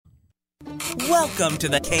Welcome to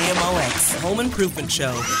the KMOX Home Improvement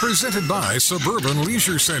Show. Presented by Suburban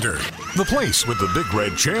Leisure Center, the place with the big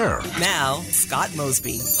red chair. Now, Scott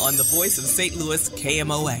Mosby on the voice of St. Louis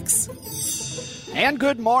KMOX. And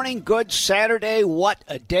good morning, good Saturday. What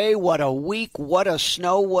a day, what a week, what a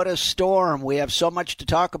snow, what a storm. We have so much to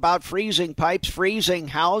talk about. Freezing pipes, freezing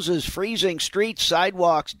houses, freezing streets,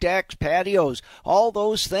 sidewalks, decks, patios, all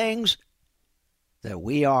those things that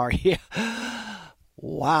we are.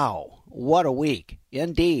 Wow. What a week.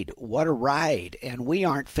 Indeed, what a ride. And we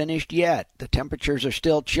aren't finished yet. The temperatures are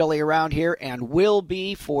still chilly around here and will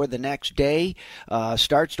be for the next day.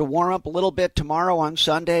 Starts to warm up a little bit tomorrow on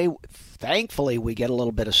Sunday. Thankfully, we get a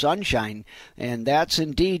little bit of sunshine, and that's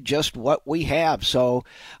indeed just what we have. So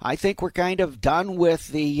I think we're kind of done with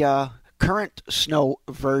the current snow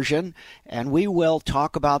version, and we will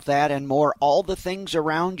talk about that and more, all the things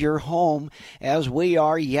around your home as we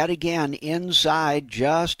are yet again inside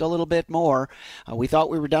just a little bit more. We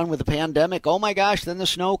thought we were done with the pandemic. Oh my gosh, then the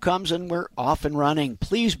snow comes and we're off and running.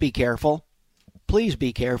 Please be careful. Please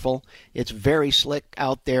be careful. It's very slick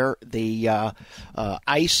out there. The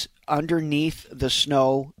ice underneath the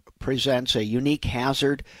snow presents a unique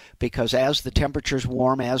hazard because as the temperatures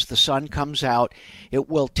warm, as the sun comes out, it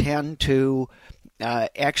will tend to,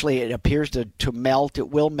 actually it appears to melt. It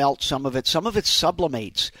will melt some of it. Some of it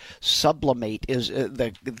sublimates. Sublimate is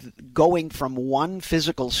the going from one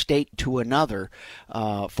physical state to another.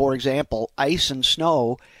 For example, ice and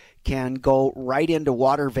snow can go right into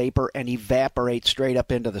water vapor and evaporate straight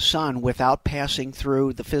up into the sun without passing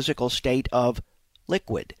through the physical state of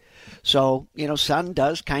liquid. So, sun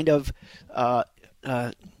does kind of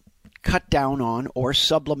cut down on or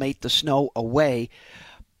sublimate the snow away,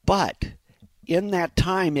 but in that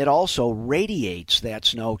time it also radiates that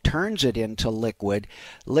snow, turns it into liquid.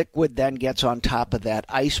 Liquid then gets on top of that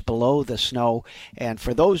ice below the snow, and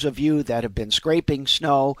for those of you that have been scraping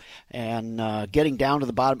snow and getting down to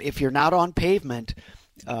the bottom, if you're not on pavement,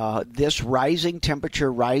 this rising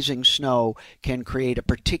temperature, rising snow can create a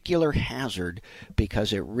particular hazard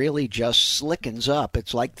because it really just slickens up.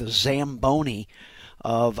 It's like the Zamboni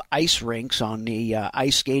of ice rinks on the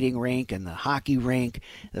ice skating rink and the hockey rink.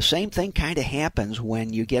 The same thing kind of happens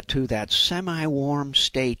when you get to that semi-warm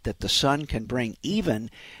state that the sun can bring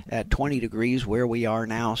even at 20 degrees where we are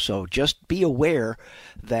now. So just be aware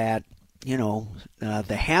that,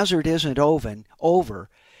 the hazard isn't over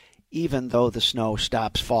even though the snow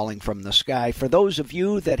stops falling from the sky. For those of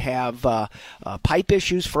you that have pipe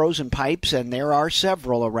issues, frozen pipes, and there are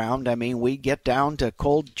several around, I mean, we get down to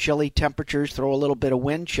cold, chilly temperatures, throw a little bit of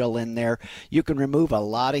wind chill in there. You can remove a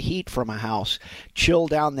lot of heat from a house, chill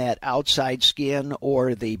down that outside skin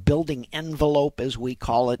or the building envelope, as we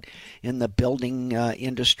call it in the building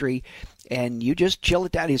industry, and you just chill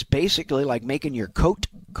it down. It's basically like making your coat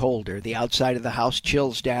colder. The outside of the house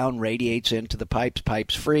chills down, radiates into the pipes.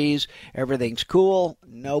 Pipes freeze. Everything's cool.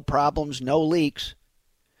 No problems. No leaks.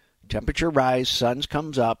 Temperature rise. Sun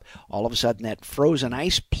comes up. All of a sudden, that frozen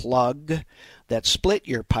ice plug that split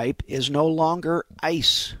your pipe is no longer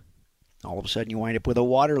ice. All of a sudden, you wind up with a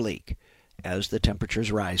water leak as the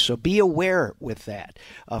temperatures rise. So be aware with that.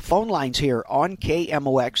 Phone lines here on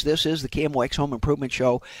KMOX. This is the KMOX Home Improvement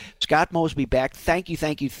Show. Scott Mosby back. Thank you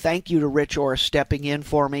to Rich Orr stepping in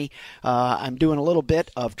for me. I'm doing a little bit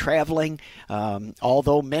of traveling,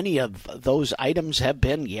 although many of those items have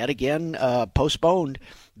been yet again postponed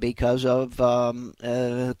because of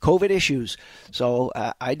COVID issues. So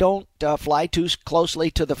I don't fly too closely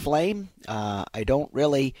to the flame. I don't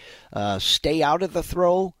really stay out of the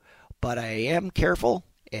throw, but I am careful,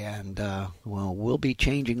 and we'll be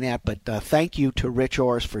changing that. But thank you to Rich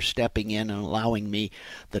Orrs for stepping in and allowing me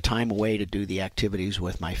the time away to do the activities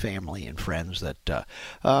with my family and friends that,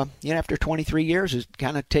 after 23 years, it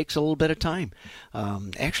kind of takes a little bit of time.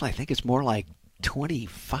 Actually, I think it's more like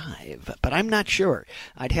 25, but I'm not sure.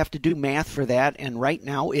 I'd have to do math for that, and right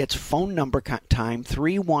now it's phone number time,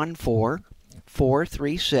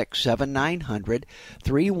 314-436-7900,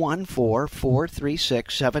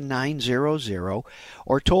 314-436-7900,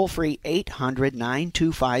 or toll-free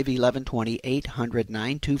 800-925-1120,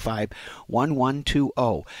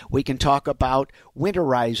 800-925-1120. We can talk about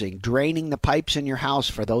winterizing, draining the pipes in your house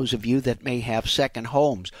for those of you that may have second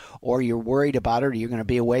homes, or you're worried about it, or you're going to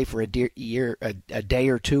be away for a day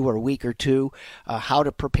or two or a week or two, how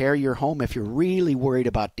to prepare your home if you're really worried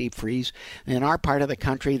about deep freeze. In our part of the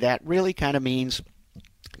country, that really kind of means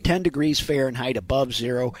 10 degrees Fahrenheit above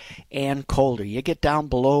zero and colder. You get down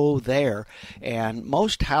below there, and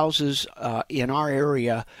most houses in our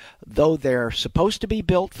area, though they're supposed to be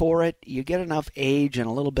built for it, you get enough age and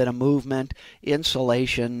a little bit of movement,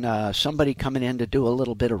 insulation, somebody coming in to do a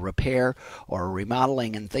little bit of repair or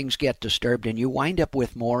remodeling, and things get disturbed, and you wind up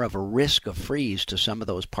with more of a risk of freeze to some of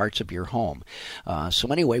those parts of your home. So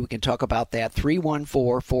anyway, we can talk about that.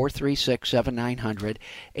 314-436-7900,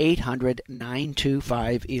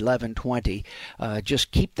 800-925-1120.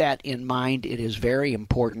 Just keep that in mind. It is very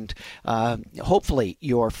important. Hopefully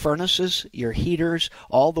your furnaces, your heaters,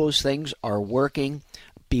 all those things are working.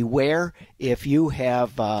 Beware if you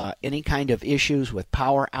have any kind of issues with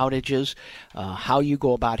power outages, how you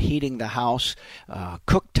go about heating the house.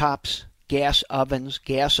 Cooktops, gas ovens,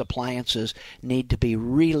 gas appliances need to be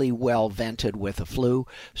really well vented with a flue.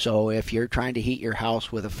 So if you're trying to heat your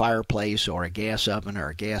house with a fireplace or a gas oven or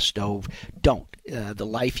a gas stove, don't. The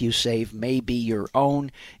life you save may be your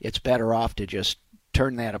own. It's better off to just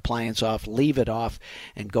turn that appliance off, leave it off,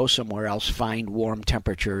 and go somewhere else. Find warm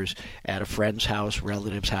temperatures at a friend's house,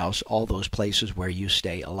 relative's house, all those places where you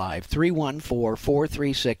stay alive.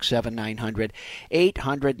 314-436-7900,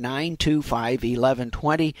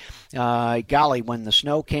 800-925-1120. Golly, when the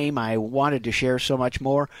snow came, I wanted to share so much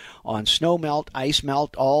more on snow melt, ice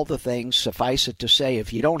melt, all the things. Suffice it to say,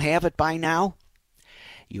 if you don't have it by now,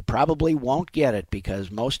 you probably won't get it because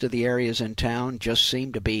most of the areas in town just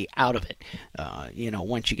seem to be out of it,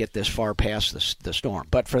 once you get this far past the storm.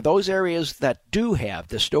 But for those areas that do have,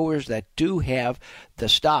 the stores that do have the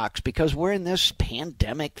stocks, because we're in this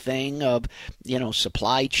pandemic thing of,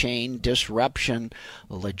 supply chain disruption,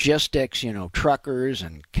 logistics, truckers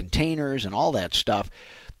and containers and all that stuff.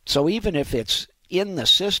 So even if it's in the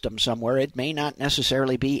system somewhere, it may not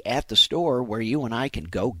necessarily be at the store where you and I can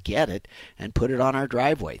go get it and put it on our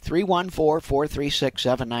driveway.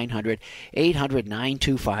 314-436-7900,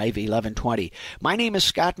 800-925-1120. My name is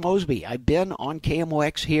Scott Mosby. I've been on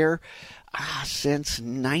KMOX here since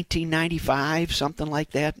 1995, something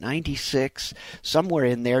like that, 96, somewhere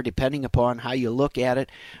in there, depending upon how you look at it.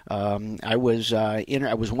 I was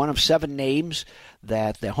one of 7 names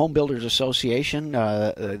that the Home Builders Association,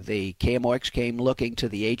 the KMOX came looking to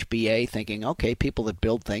the HBA thinking, okay, people that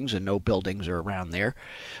build things and no buildings are around there.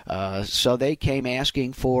 So they came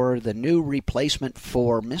asking for the new replacement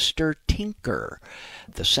for Mr. Tinker,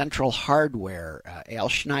 the Central Hardware. Al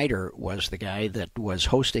Schneider was the guy that was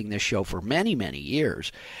hosting this show for many, many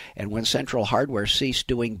years. And when Central Hardware ceased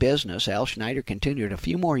doing business, Al Schneider continued a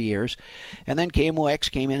few more years. And then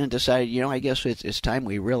KMOX came in and decided, I guess it's time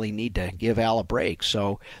we really need to give Al a break.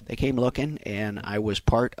 So they came looking, and I was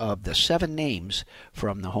part of the 7 names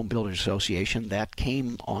from the Home Builders Association that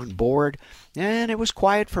came on board. And it was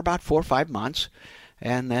quiet for about 4 or 5 months.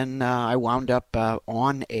 And then I wound up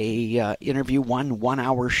on a interview,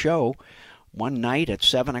 one-hour show one night at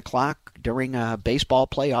 7 o'clock during a baseball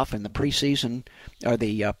playoff in the preseason or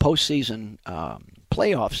the postseason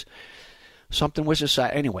playoffs. Something was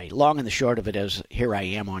decided. Anyway, long and the short of it is, here I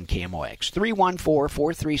am on KMOX.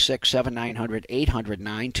 314-436-7900,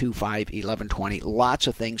 800-925-1120. Lots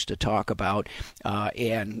of things to talk about,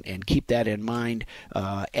 and keep that in mind.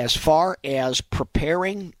 As far as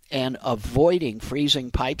preparing and avoiding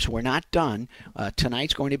freezing pipes, we're not done.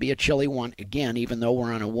 Tonight's going to be a chilly one again, even though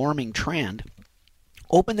we're on a warming trend.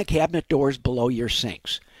 Open the cabinet doors below your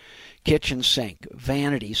sinks. Kitchen sink,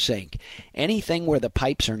 vanity sink, anything where the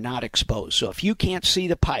pipes are not exposed. So if you can't see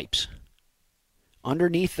the pipes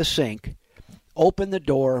underneath the sink, open the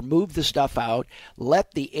door, move the stuff out,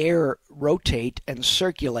 let the air rotate and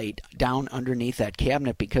circulate down underneath that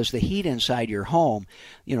cabinet, because the heat inside your home,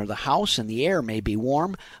 the house and the air may be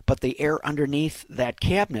warm, but the air underneath that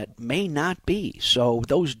cabinet may not be. So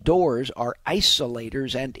those doors are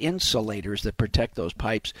isolators and insulators that protect those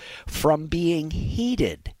pipes from being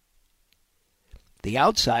heated. The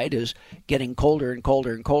outside is getting colder and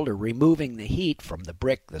colder and colder, removing the heat from the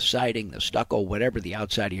brick, the siding, the stucco, whatever the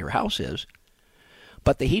outside of your house is.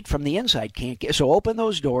 But the heat from the inside can't get. So open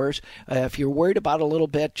those doors. If you're worried about a little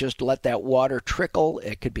bit, just let that water trickle.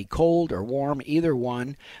 It could be cold or warm, either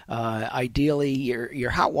one. Ideally,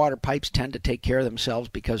 your hot water pipes tend to take care of themselves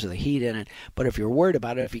because of the heat in it. But if you're worried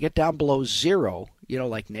about it, if you get down below zero,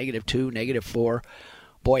 like -2, -4,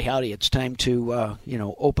 boy, howdy, it's time to,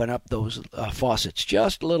 open up those faucets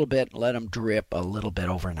just a little bit and let them drip a little bit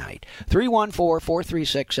overnight.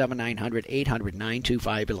 314-436-7900,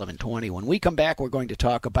 800-925-1120. When we come back, we're going to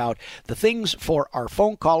talk about the things for our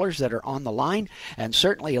phone callers that are on the line, and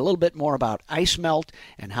certainly a little bit more about ice melt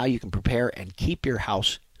and how you can prepare and keep your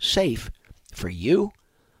house safe for you,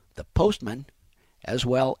 the postman, as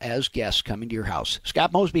well as guests coming to your house.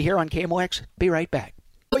 Scott Mosby here on KMOX. Be right back.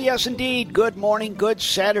 Oh, yes, indeed. Good morning. Good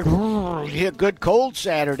Saturday. Good cold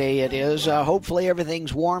Saturday it is. Hopefully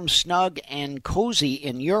everything's warm, snug, and cozy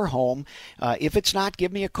in your home. If it's not,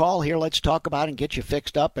 give me a call here. Let's talk about it and get you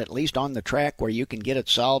fixed up, at least on the track where you can get it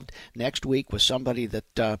solved next week with somebody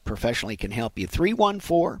that professionally can help you.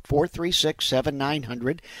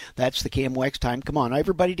 314-436-7900. That's the KMOX time. Come on,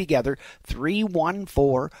 everybody together.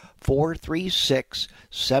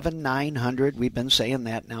 314-436-7900. We've been saying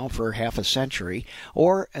that now for half a century.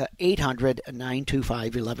 Or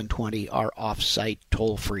 800-925-1120, our off-site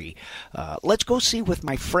toll-free. Let's go see with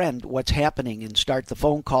my friend what's happening and start the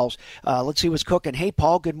phone calls. Let's see what's cooking. Hey,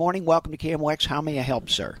 Paul, good morning. Welcome to KMOX. How may I help,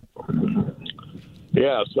 sir?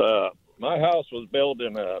 Yes, my house was built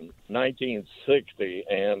in 1960,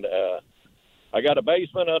 and I got a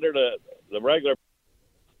basement under the regular.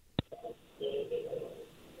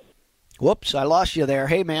 Whoops, I lost you there.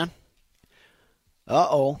 Hey, man.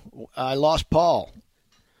 Uh-oh, I lost Paul.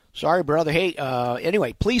 Sorry, brother. Hey,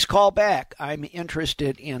 anyway, please call back. I'm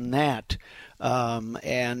interested in that. What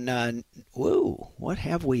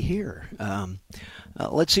have we here?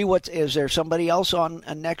 Let's see is there somebody else on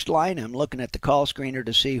a next line? I'm looking at the call screener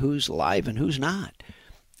to see who's live and who's not.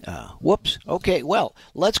 Whoops. Okay, well,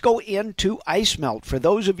 let's go into ice melt. For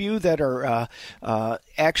those of you that are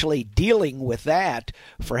actually dealing with that,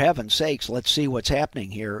 for heaven's sakes, let's see what's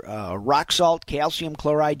happening here. Rock salt, calcium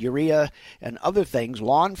chloride, urea, and other things.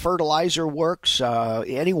 Lawn fertilizer works.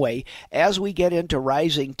 Anyway, as we get into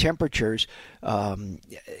rising temperatures,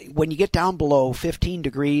 when you get down below 15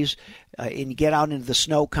 degrees, and you get out into the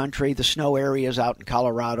snow country, the snow areas out in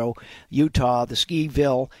Colorado, Utah, the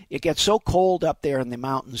Skiville, it gets so cold up there in the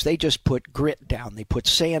mountains, they just put grit down. They put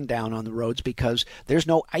sand down on the roads because there's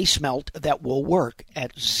no ice melt that will work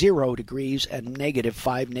at 0 degrees and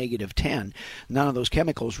 -5, -10. None of those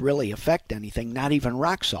chemicals really affect anything, not even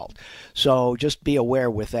rock salt. So just be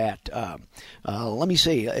aware with that. Let me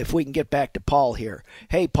see if we can get back to Paul here.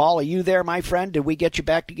 Hey, Paul, are you there, my friend? Did we get you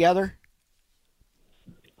back together?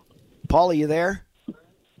 Paul, are you there?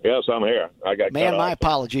 Yes, I'm here. I got Man, my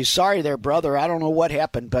apologies. Sorry there, brother. I don't know what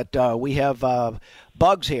happened, but we have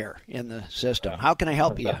bugs here in the system. How can I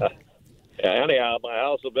help you? Anyhow, my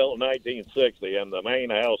house was built in 1960, and the main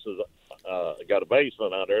house has got a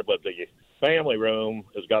basement under it, but the family room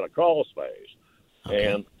has got a crawl space. Okay.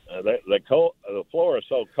 And the floor is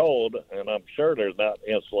so cold, and I'm sure there's not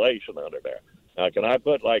insulation under there. Can I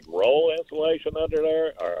put, roll insulation under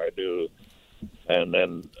there, or and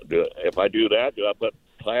then if I do that, do I put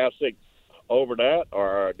plastic over that,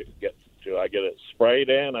 or do I get it sprayed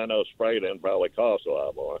in? I know sprayed in probably costs a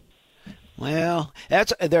lot more. Well,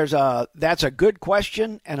 that's a good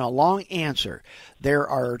question and a long answer. There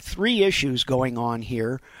are 3 issues going on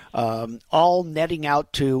here, all netting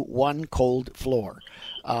out to one cold floor.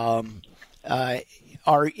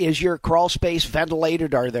 Is your crawl space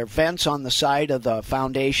ventilated? Are there vents on the side of the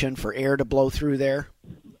foundation for air to blow through there?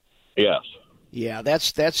 Yes. Yeah,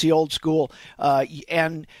 that's the old school.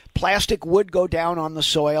 And plastic would go down on the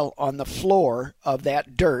soil, on the floor of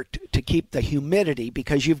that dirt to keep the humidity,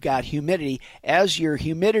 because you've got humidity. As your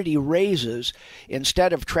humidity raises,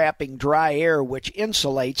 instead of trapping dry air, which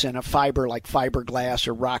insulates in a fiber like fiberglass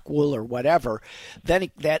or rock wool or whatever, then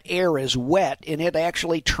that air is wet, and it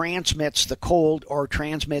actually transmits the cold or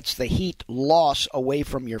transmits the heat loss away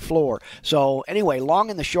from your floor. So anyway, long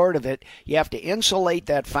and the short of it, you have to insulate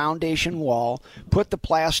that foundation wall, put the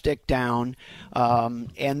plastic down,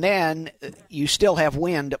 and then you still have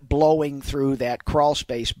wind blowing through that crawl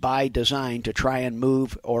space by design to try and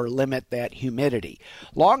move or limit that humidity.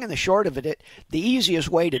 Long and the short of it, the easiest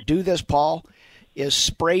way to do this, Paul, is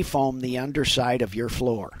spray foam the underside of your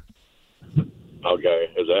floor.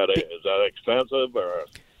 Okay. Is that expensive, or?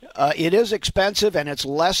 It is expensive, and it's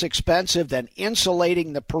less expensive than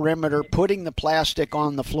insulating the perimeter, putting the plastic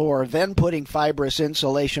on the floor, then putting fibrous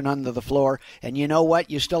insulation under the floor. And you know what?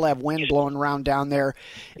 You still have wind blowing around down there.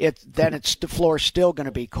 The floor's still going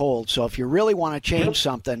to be cold. So if you really want to change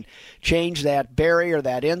something, change that barrier,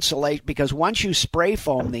 that insulate, because once you spray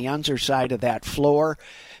foam the underside of that floor,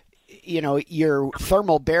 your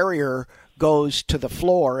thermal barrier goes to the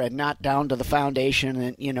floor and not down to the foundation,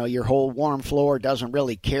 and your whole warm floor doesn't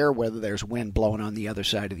really care whether there's wind blowing on the other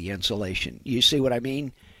side of the insulation. You see what I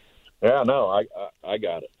mean? Yeah, no, I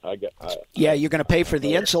got it. Yeah, you're going to pay for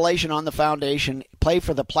the insulation on the foundation, pay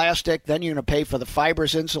for the plastic, then you're going to pay for the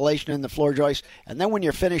fibrous insulation in the floor joist, and then when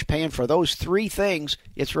you're finished paying for those 3 things,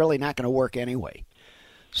 it's really not going to work anyway.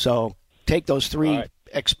 So take those 3. Right.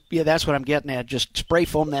 Yeah, that's what I'm getting at. Just spray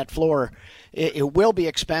foam that floor. It will be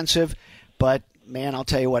expensive, but man, I'll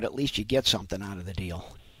tell you what, at least you get something out of the deal.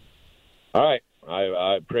 All right.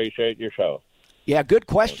 I appreciate your show. Yeah, good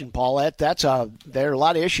question, Paul. There are a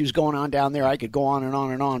lot of issues going on down there. I could go on and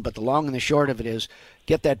on and on, but the long and the short of it is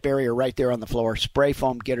get that barrier right there on the floor, spray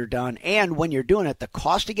foam, get her done. And when you're doing it, the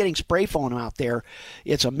cost of getting spray foam out there,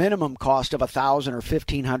 it's a minimum cost of $1,000 or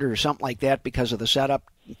 $1,500 or something like that because of the setup,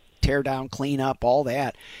 tear down, clean up, all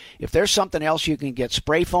that. If there's something else you can get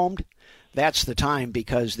spray foamed, that's the time,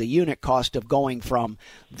 because the unit cost of going from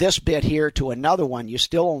this bit here to another one, you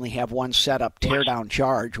still only have one setup tear down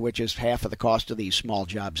charge, which is half of the cost of these small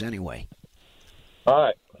jobs anyway. All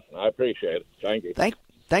right. I appreciate it. Thank you.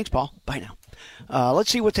 Thanks, Paul. Bye now.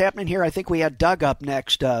 Let's see what's happening here. I think we had Doug up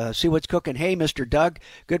next. See what's cooking. Hey, Mr. Doug,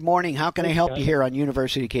 good morning. How can I help you here on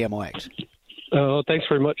University KMOX? Thanks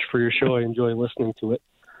very much for your show. I enjoy listening to it.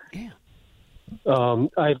 Yeah.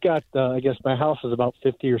 I've got, I guess my house is about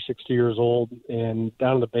 50 or 60 years old, and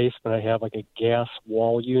down in the basement I have like a gas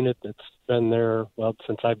wall unit that's been there, well,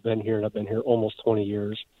 since I've been here, and I've been here almost 20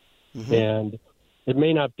 years. Mm-hmm. And it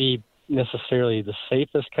may not be necessarily the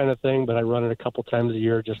safest kind of thing, but I run it a couple times a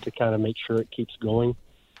year just to kind of make sure it keeps going.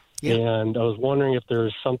 Yeah. And I was wondering if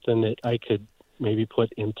there's something that I could maybe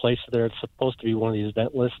put in place there. It's supposed to be one of these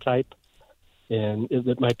ventless type, and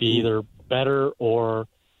it might be either better or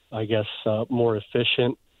I guess more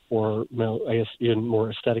efficient, or I guess even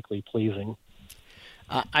more aesthetically pleasing.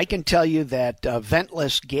 I can tell you that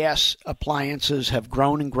ventless gas appliances have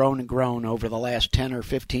grown and grown and grown over the last 10 or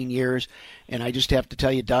 15 years, and I just have to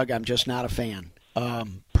tell you, Doug, I'm just not a fan.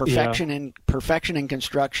 Perfection in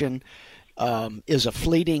construction is a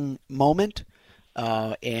fleeting moment,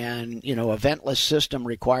 and a ventless system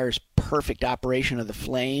requires perfect operation of the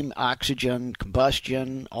flame, oxygen,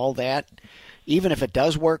 combustion, all that. Even if it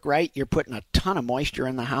does work right, you're putting a ton of moisture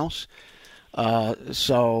in the house.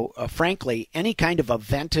 So frankly, any kind of a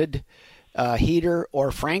vented heater,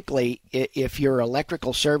 or frankly, if your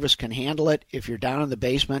electrical service can handle it, if you're down in the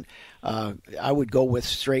basement, I would go with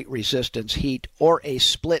straight resistance heat or a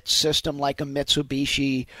split system like a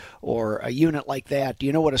Mitsubishi or a unit like that. Do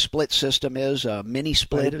you know what a split system is? A mini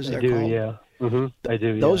split, as they're called? Yeah. Mm-hmm. I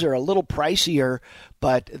do. Those are a little pricier,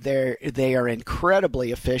 but they are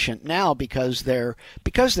incredibly efficient now because they're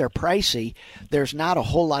pricey. There's not a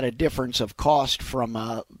whole lot of difference of cost from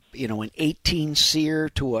an 18 SEER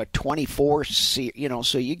to a 24 SEER.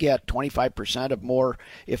 So you get 25% of more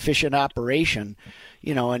efficient operation.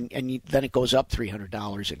 And then it goes up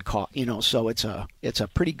 $300 in cost. So it's a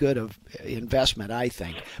pretty good investment, I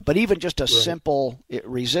think. But even just a simple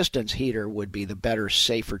resistance heater would be the better,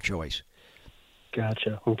 safer choice.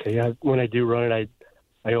 Gotcha. Okay. Yeah. When I do run it,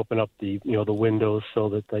 I open up the the windows so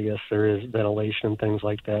that I guess there is ventilation and things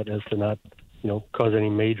like that, as to not cause any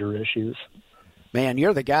major issues. Man,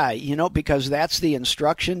 you're the guy. Because that's the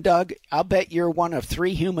instruction, Doug. I'll bet you're one of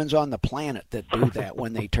 3 humans on the planet that do that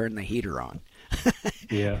when they turn the heater on.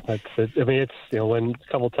 Yeah, that's it. I mean, it's when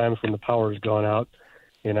a couple times when the power's gone out,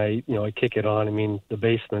 and I kick it on. I mean, the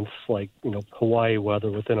basement's like Hawaii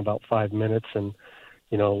weather within about 5 minutes, and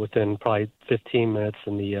within probably 15 minutes,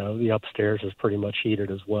 and the upstairs is pretty much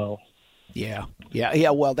heated as well. Yeah.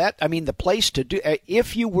 Well, the place to do,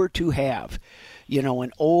 if you were to have,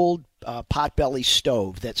 an old potbelly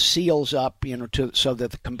stove that seals up, so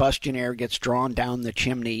that the combustion air gets drawn down the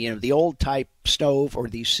chimney, the old type stove or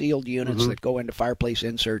these sealed units that go into fireplace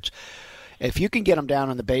inserts. If you can get them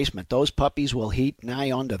down in the basement, those puppies will heat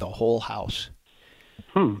nigh onto the whole house.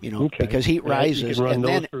 Okay. Because heat rises. You can run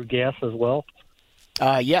those through gas as well?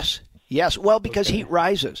 Yes. Well, because heat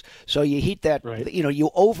rises. So you heat that, right. You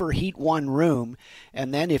overheat one room,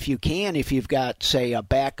 and then if you've got, say, a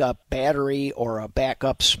backup battery or a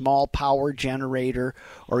backup small power generator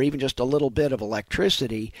or even just a little bit of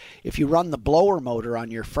electricity, if you run the blower motor on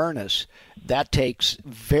your furnace, that takes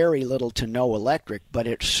very little to no electric, but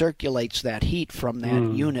it circulates that heat from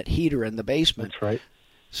that unit heater in the basement. That's right.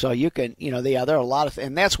 So you can, there are a lot of,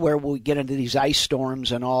 and that's where we get into these ice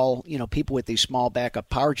storms and all, people with these small backup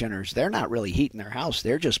power generators, they're not really heating their house.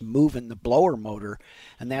 They're just moving the blower motor.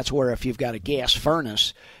 And that's where if you've got a gas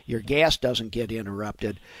furnace, your gas doesn't get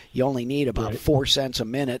interrupted. You only need about 4 cents a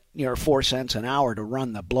minute, 4 cents an hour to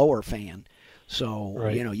run the blower fan. So,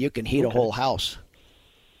 you can heat a whole house.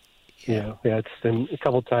 Yeah. It's been a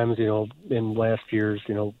couple times, in last year's,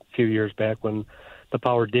 a few years back when the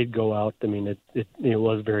power did go out. I mean, it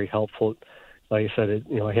was very helpful. Like I said,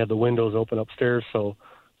 I had the windows open upstairs, so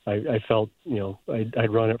I felt, I'd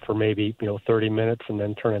run it for maybe 30 minutes and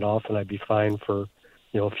then turn it off, and I'd be fine for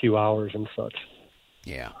a few hours and such.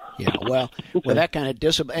 Yeah. Well, with that kind of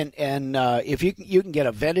discipline, and if you can get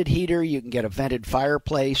a vented heater, you can get a vented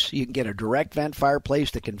fireplace, you can get a direct vent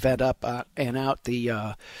fireplace that can vent up and out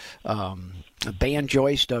the band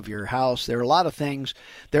joist of your house. There are a lot of things.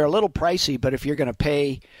 They're a little pricey, but if you're going to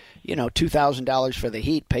pay, $2,000 for the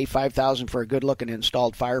heat, pay $5,000 for a good-looking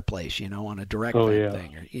installed fireplace, on a direct vent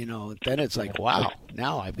thing, or then it's like, wow,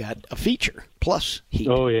 now I've got a feature plus heat.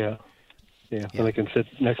 Oh yeah. Yeah, and I can sit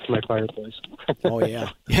next to my fireplace. Oh, yeah,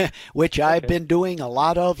 which I've been doing a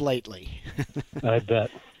lot of lately. I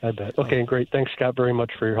bet. Okay, great. Thanks, Scott, very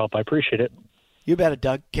much for your help. I appreciate it. You bet it,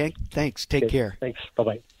 Doug. Okay, thanks. Take care. Thanks.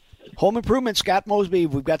 Bye-bye. Home Improvement, Scott Mosby.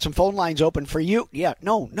 We've got some phone lines open for you. Yeah,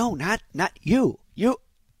 no, not you. You,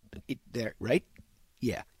 there, right?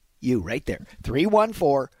 Yeah, you right there.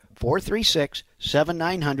 314-436-7900,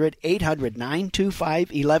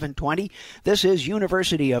 800-925-1120. This is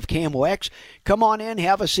University of KMOX. Come on in,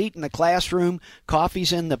 have a seat in the classroom.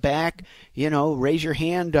 Coffee's in the back. Raise your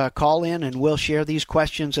hand, call in, and we'll share these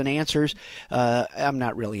questions and answers. I'm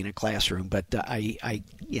not really in a classroom, but I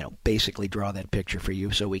basically draw that picture for you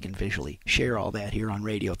so we can visually share all that here on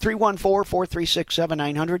radio.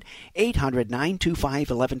 314-436-7900,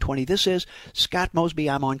 800-925-1120. This is Scott Mosby.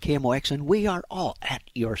 I'm on KMOX, and we are all at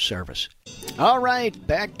your service. All right,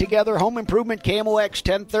 back together. Home Improvement, KMOX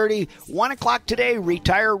 1030, 1 o'clock today.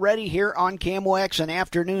 Retire ready here on KMOX, an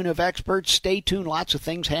afternoon of experts. Stay tuned. Lots of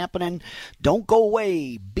things happening. Don't go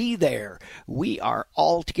away. Be there. We are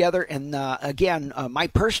all together. And again, my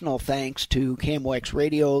personal thanks to KMOX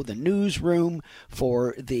Radio, the newsroom,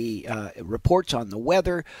 for the reports on the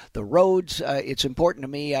weather, the roads. It's important to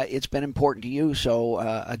me. It's been important to you. So,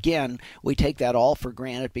 again, we take that all for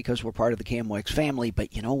granted because we're part of the KMOX family.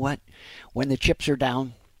 But you know what? When the chips are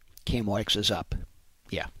down, KMOX is up.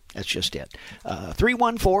 Yeah, that's just it.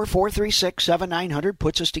 314-436-7900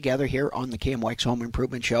 puts us together here on the KMOX Home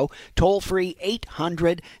Improvement Show. Toll free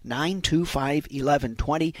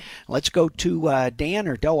 800-925-1120. Let's go to Dan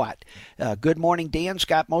or Dowat. Good morning, Dan.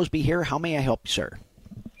 Scott Mosby here. How may I help you, sir?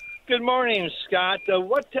 Good morning, Scott.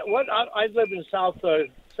 I live in South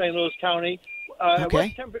St. Louis County.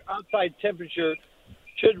 Okay. What outside temperature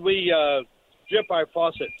should we drip our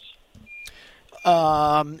faucets?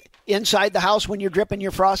 Inside the house when you're dripping your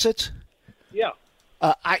faucets? Yeah.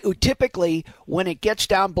 I typically, when it gets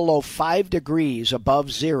down below 5 degrees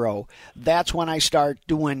above zero, that's when I start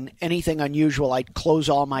doing anything unusual. I close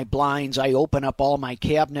all my blinds. I open up all my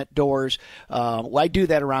cabinet doors. I do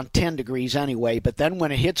that around 10 degrees anyway. But then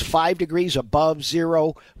when it hits 5 degrees above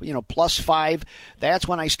zero, plus 5, that's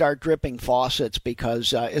when I start dripping faucets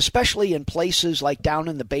because especially in places like down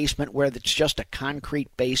in the basement where it's just a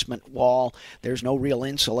concrete basement wall, there's no real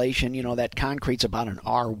insulation. That concrete's about an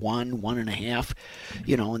R1, 1.5.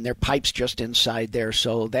 And their pipes just inside there.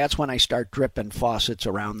 So that's when I start dripping faucets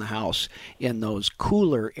around the house in those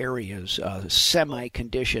cooler areas,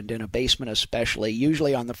 semi-conditioned in a basement especially,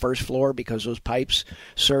 usually on the first floor because those pipes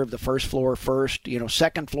serve the first floor first.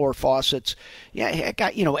 Second floor faucets. Yeah, heck,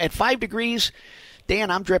 at 5 degrees,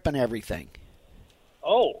 Dan, I'm dripping everything.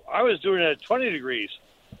 Oh, I was doing it at 20 degrees.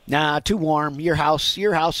 Nah, too warm. Your house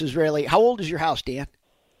is really... How old is your house, Dan?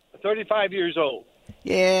 35 years old.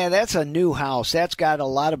 Yeah, that's a new house. That's got a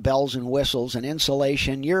lot of bells and whistles and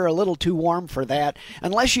insulation. You're a little too warm for that,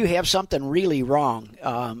 unless you have something really wrong.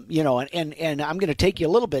 And I'm going to take you a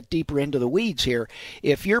little bit deeper into the weeds here.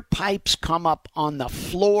 If your pipes come up on the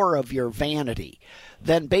floor of your vanity,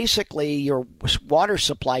 then basically your water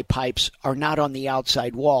supply pipes are not on the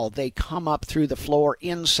outside wall. They come up through the floor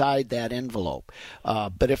inside that envelope.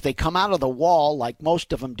 But if they come out of the wall, like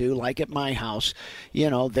most of them do, like at my house,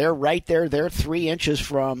 they're right there. They're 3 inches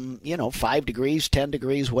from, 5 degrees, 10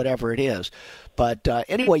 degrees, whatever it is. But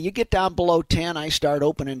anyway, you get down below 10, I start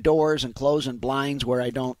opening doors and closing blinds where I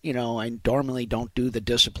don't, I normally don't do the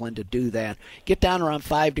discipline to do that. Get down around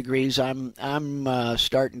 5 degrees, I'm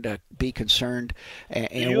starting to be concerned.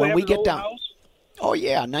 And when we get down, house? Oh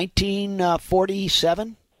yeah,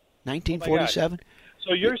 1947. Oh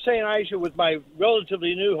so you're saying I should, with my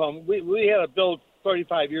relatively new home, we had a build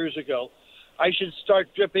 35 years ago. I should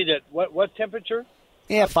start dripping at what temperature?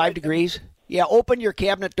 Yeah, 5 degrees. Yeah, open your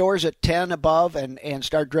cabinet doors at 10 above and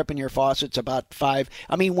start dripping your faucets about 5.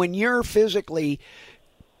 I mean, when you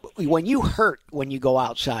hurt when you go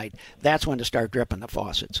outside, that's when to start dripping the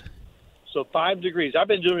faucets. So 5 degrees. I've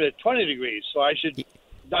been doing it at 20 degrees, so I should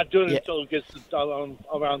not do it until it gets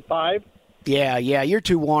around 5? Yeah, you're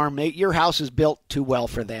too warm. Your house is built too well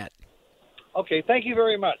for that. Okay, thank you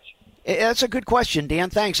very much. That's a good question, Dan.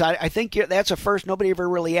 Thanks. I think that's a first. Nobody ever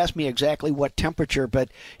really asked me exactly what temperature, but,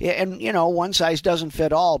 and, one size doesn't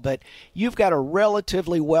fit all, but you've got a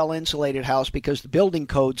relatively well-insulated house because the building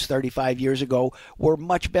codes 35 years ago were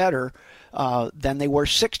much better than they were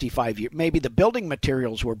 65 years. Maybe the building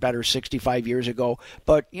materials were better 65 years ago,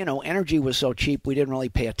 but, energy was so cheap we didn't really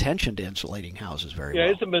pay attention to insulating houses very well.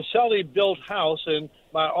 Yeah, it's a Maselli-built house, and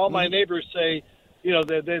all my neighbors say, you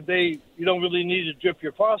don't really need to drip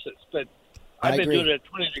your faucets, but I've been doing it at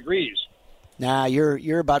 20 degrees. Nah,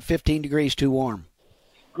 you're about 15 degrees too warm.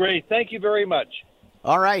 Great. Thank you very much.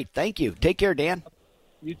 All right. Thank you. Take care, Dan.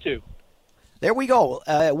 You too. There we go.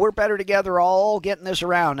 We're better together, all getting this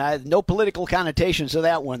around. No political connotations to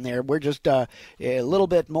that one there. We're just a little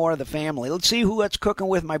bit more of the family. Let's see what's cooking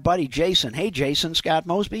with my buddy Jason. Hey, Jason, Scott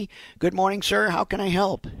Mosby. Good morning, sir. How can I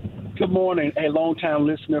help? Good morning. A long-time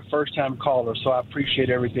listener, first-time caller, so I appreciate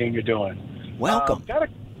everything you're doing. Welcome. Got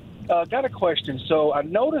a question. So I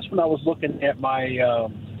noticed when I was looking at my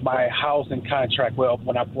my housing contract,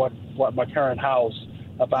 when I bought my current house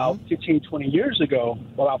about 15 years ago,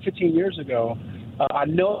 I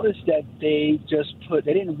noticed that they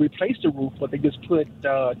didn't replace the roof, but they just put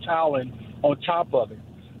tiling on top of it.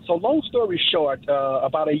 So long story short,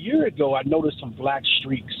 about a year ago, I noticed some black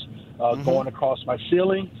streaks going across my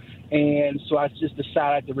ceiling. And so I just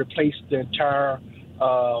decided to replace the entire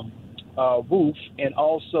roof and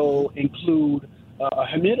also include a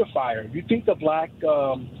humidifier. You think the black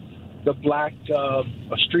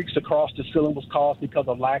streaks across the ceiling was caused because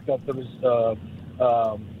of lack of too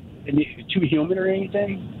humid or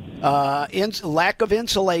anything? Lack of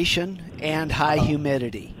insulation and high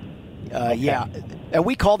humidity. Okay. Yeah, and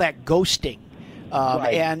we call that ghosting.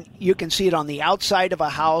 Right. And you can see it on the outside of a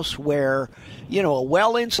house where, a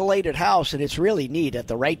well-insulated house, and it's really neat at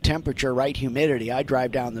the right temperature, right humidity. I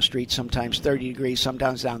drive down the street sometimes 30 degrees,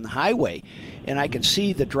 sometimes down the highway, and I can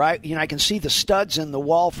see I can see the studs in the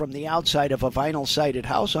wall from the outside of a vinyl-sided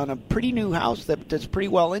house on a pretty new house that's pretty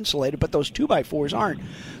well insulated, but those 2x4s aren't.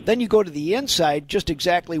 Then you go to the inside, just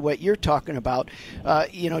exactly what you're talking about.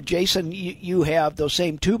 Jason, you have those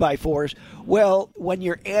same 2x4s. Well, when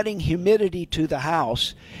you're adding humidity to the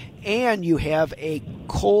house and you have a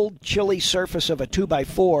cold, chilly surface of a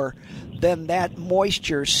 2x4, then that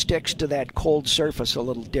moisture sticks to that cold surface a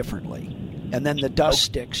little differently. And then the dust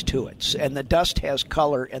sticks to it. And the dust has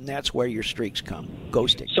color, and that's where your streaks come,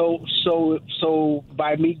 ghosting. So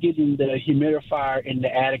by me getting the humidifier in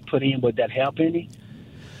the attic put in, would that help any?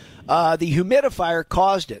 The humidifier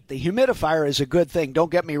caused it. The humidifier is a good thing.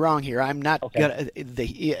 Don't get me wrong here. I'm not gonna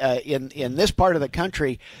in this part of the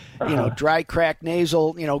country, dry cracked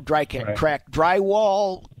nasal, cracked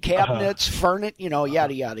drywall, cabinets, furnace,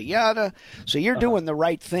 yada yada yada. So you're doing the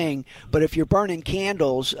right thing. But if you're burning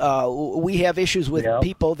candles, we have issues with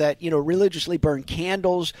people that religiously burn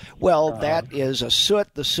candles. Well, that is a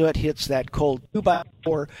soot. The soot hits that cold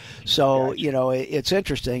 2x4. So it's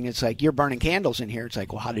interesting. It's like you're burning candles in here. It's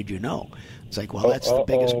like, well, how did you know? It's like, well, that's the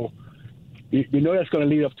biggest. You know that's going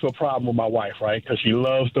to lead up to a problem with my wife, right? Because she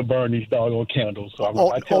loves to burn these doggone candles. So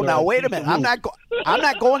now wait a minute. I'm not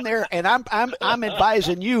going there, and I'm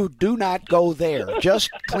advising you do not go there.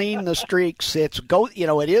 Just clean the streaks. It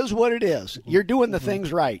is what it is. You're doing the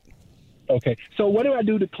things right. Okay. So what do I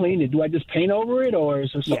do to clean it? Do I just paint over it, or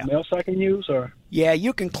is there something else I can use? Or yeah,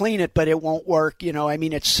 you can clean it, but it won't work.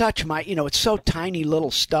 It's such it's so tiny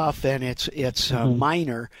little stuff, and it's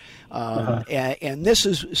minor. And this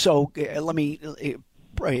is so. Let me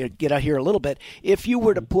get out here a little bit. If you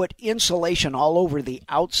were to put insulation all over the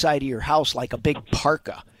outside of your house, like a big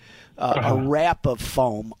parka, a wrap of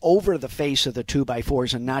foam over the face of the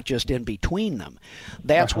 2x4s and not just in between them,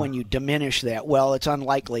 that's when you diminish that. Well, it's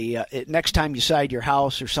unlikely. Next time you side your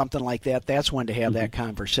house or something like that, that's when to have that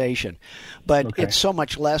conversation. But it's so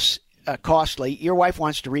much less costly. Your wife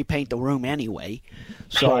wants to repaint the room anyway.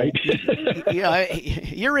 So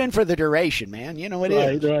you're in for the duration, man. It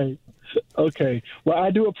is. Right. Okay. Well, I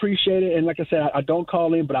do appreciate it. And like I said, I don't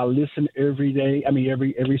call in, but I listen every day. I mean,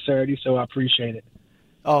 every Saturday. So I appreciate it.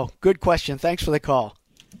 Oh, good question. Thanks for the call.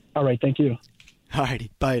 All right. Thank you. All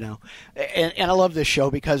righty. Bye now. And I love this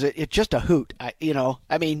show because it's just a hoot.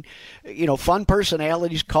 Fun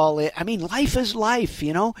personalities call it. I mean, life is life,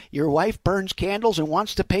 Your wife burns candles and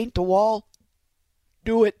wants to paint the wall.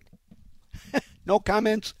 Do it. No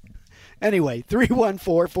comments. Anyway,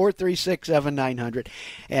 314-436-7900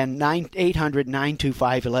 and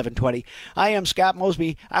 800-925-1120. I am Scott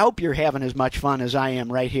Mosby. I hope you're having as much fun as I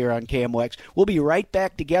am right here on KMOX. We'll be right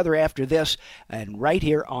back together after this and right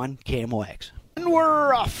here on KMOX. And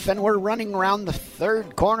we're off, and we're running around the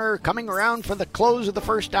third corner, coming around for the close of the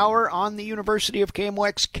first hour on the University of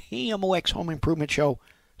KMOX Home Improvement Show.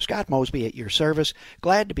 Scott Mosby at your service.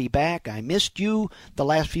 Glad to be back. I missed you the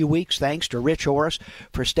last few weeks. Thanks to Rich Horace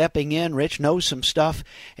for stepping in. Rich knows some stuff.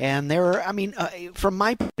 And from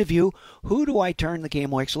my point of view, who do I turn the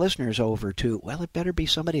KMOX listeners over to? Well, it better be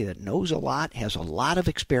somebody that knows a lot, has a lot of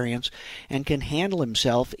experience, and can handle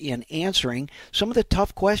himself in answering some of the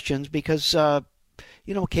tough questions because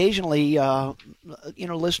occasionally,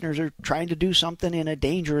 listeners are trying to do something in a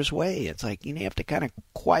dangerous way. It's like you have to kind of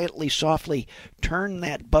quietly, softly turn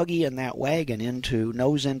that buggy and that wagon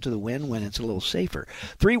nose into the wind when it's a little safer.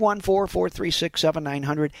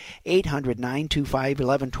 314-436-7900,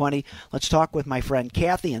 800-925-1120. Let's talk with my friend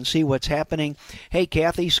Kathy and see what's happening. Hey,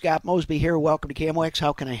 Kathy, Scott Mosby here. Welcome to KMOX.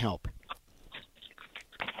 How can I help?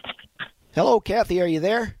 Hello, Kathy. Are you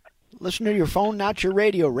there? Listen to your phone, not your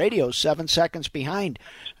radio. Radio's 7 seconds behind,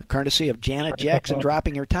 courtesy of Janet Jackson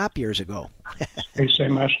dropping her top years ago. They say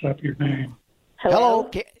messed up your name. Hello?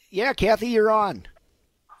 Yeah, Kathy, you're on.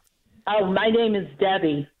 Oh, my name is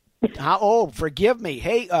Debbie. Forgive me.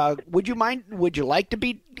 Hey, would you like to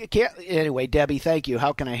be... Anyway, Debbie, thank you.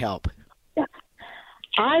 How can I help?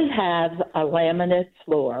 I have a laminate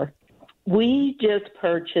floor. We just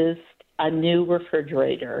purchased a new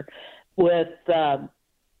refrigerator with the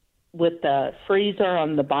freezer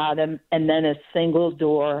on the bottom and then a single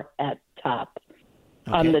door on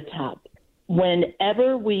the top.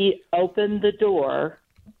 Whenever we open the door,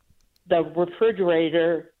 the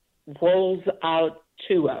refrigerator rolls out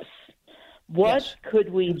to us. What could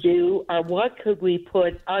we do, or what could we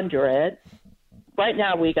put under it? Right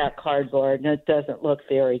now we got cardboard and it doesn't look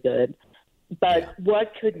very good. But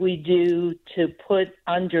what could we do to put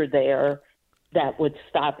under there that would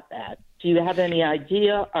stop that? Do you have any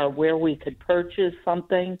idea or where we could purchase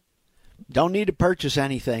something? Don't need to purchase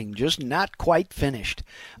anything, just not quite finished.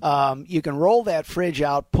 You can roll that fridge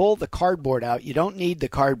out, pull the cardboard out. You don't need the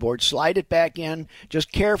cardboard. Slide it back in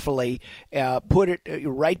just carefully. Put it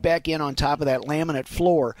right back in on top of that laminate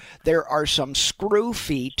floor. There are some screw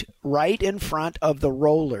feet right in front of the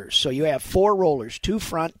rollers. So you have 4 rollers, 2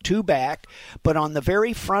 front, 2 back. But on the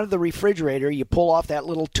very front of the refrigerator, you pull off that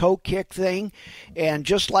little toe kick thing. And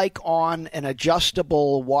just like on an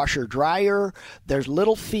adjustable washer-dryer, there's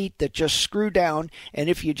little feet that just screw down, and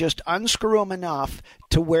if you just unscrew them enough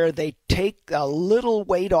to where they take a little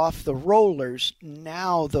weight off the rollers,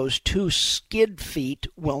 now those 2 skid feet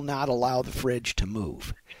will not allow the fridge to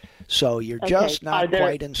move. So you're just not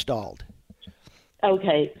quite installed.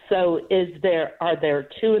 Okay, so are there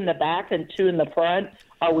 2 in the back and 2 in the front?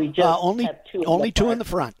 Are we just only have 2 only 2 in the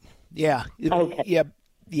front? Yeah. Okay.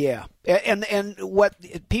 Yeah, and what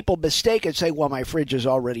people mistake and say, well, my fridge is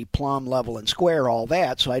already plumb, level, and square, all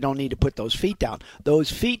that, so I don't need to put those feet down. Those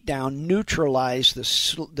feet down neutralize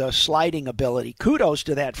the sliding ability. Kudos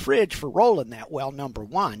to that fridge for rolling that well, number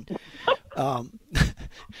one.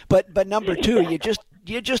 But number 2, you just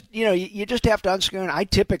have to unscrew them. I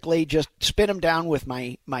typically just spin them down with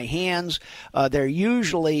my hands. They're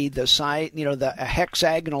usually the size, a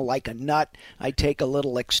hexagonal like a nut. I take a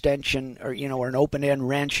little extension or an open end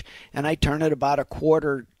wrench, and I turn it about a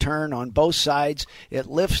quarter turn on both sides. It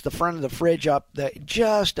lifts the front of the fridge up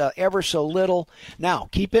just ever so little. Now,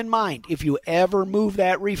 keep in mind, if you ever move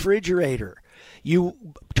that refrigerator,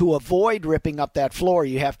 to avoid ripping up that floor,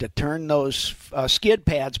 you have to turn those skid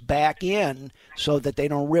pads back in so that they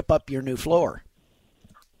don't rip up your new floor.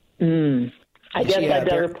 I guess I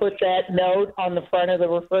better put that note on the front of the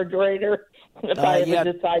refrigerator if I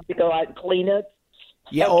ever decide to go out and clean it.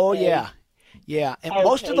 Yeah. Okay. Oh, yeah. Yeah, and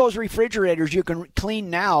most of those refrigerators you can clean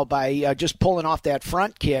now by just pulling off that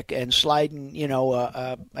front kick and sliding,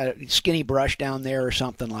 a skinny brush down there or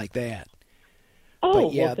something like that. Oh,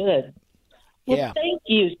 well, good. Well, thank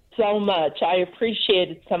you so much. I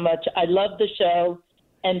appreciate it so much. I love the show,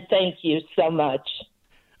 and thank you so much.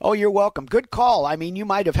 Oh, you're welcome. Good call. I mean, you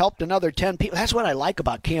might have helped another 10 people. That's what I like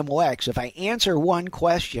about KMOX. If I answer one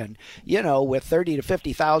question, with 30 to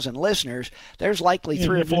 50,000 listeners, there's likely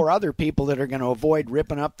 3 or 4 other people that are going to avoid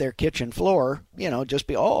ripping up their kitchen floor, just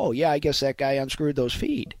be, I guess that guy unscrewed those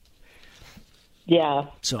feet. Yeah.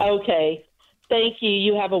 So. Okay. Thank you.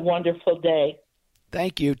 You have a wonderful day.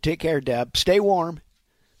 Thank you. Take care, Deb. Stay warm.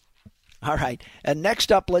 All right. And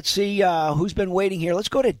next up, let's see who's been waiting here. Let's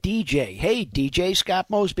go to DJ. Hey, DJ, Scott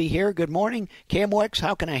Mosby here. Good morning. KMOX,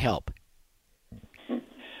 how can I help?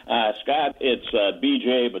 Scott, it's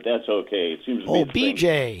BJ, but that's okay. It seems to be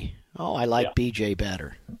BJ. Same. Oh, I like BJ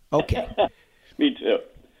better. Okay. Me too.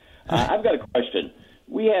 I've got a question.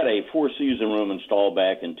 We had a 4-season room installed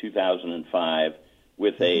back in 2005.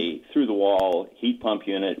 with a through-the-wall heat pump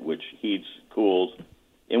unit, which heats, cools,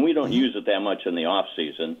 and we don't use it that much in the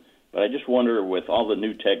off-season. But I just wonder, with all the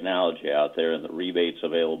new technology out there and the rebates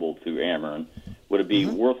available through Ameren, would it be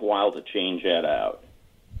worthwhile to change that out?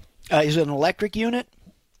 Is it an electric unit?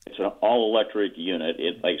 It's an all-electric unit.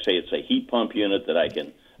 Like I say, it's a heat pump unit that I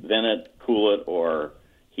can vent it, cool it, or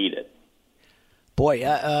heat it. Boy,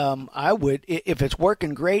 I would, if it's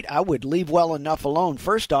working great, I would leave well enough alone.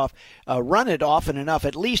 First off, run it often enough,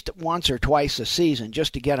 at least once or twice a season,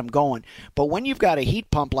 just to get them going. But when you've got a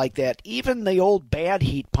heat pump like that, even the old bad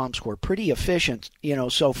heat pumps were pretty efficient,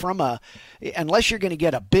 so unless you're going to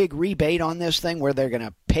get a big rebate on this thing where they're going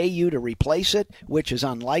to pay you to replace it, which is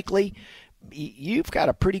unlikely, you've got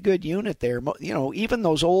a pretty good unit there. Even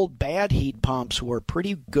those old bad heat pumps were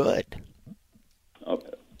pretty good. Okay.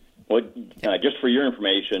 Well, just for your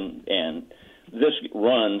information, and this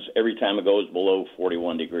runs every time it goes below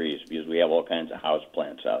 41 degrees because we have all kinds of house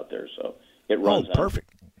plants out there, so it runs. Oh, perfect.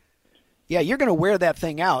 Yeah, you're going to wear that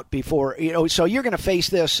thing out before, so you're going to face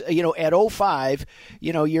this, at 05,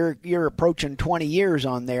 you're approaching 20 years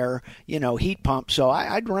on their, heat pump. So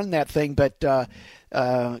I'd run that thing, but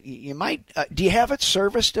you might, do you have it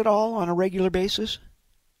serviced at all on a regular basis?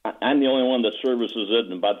 I'm the only one that services it,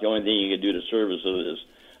 and about the only thing you can do to service it is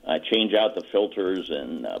change out the filters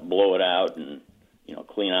and blow it out and,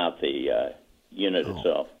 clean out the unit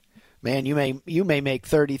itself. Man, you may make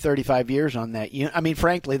 30, 35 years on that.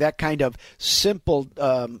 Frankly, that kind of simple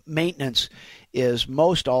maintenance is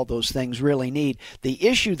most all those things really need. The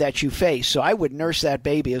issue that you face, so I would nurse that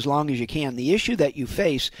baby as long as you can. The issue that you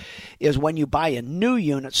face is when you buy a new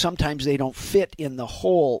unit, sometimes they don't fit in the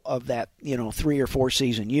hole of that, 3 or 4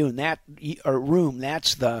 season unit, room.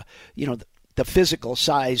 That's the physical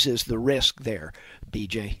size is the risk there,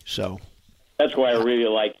 BJ. So that's why I really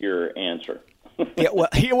like your answer.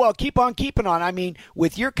 well, keep on keeping on.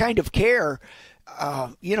 With your kind of care,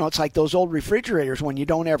 it's like those old refrigerators. When you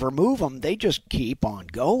don't ever move them, they just keep on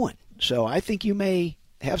going. So I think you may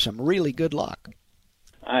have some really good luck.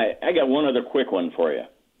 I got one other quick one for you.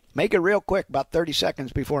 Make it real quick, about 30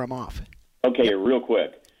 seconds before I'm off. Okay, real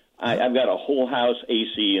quick. I've got a whole house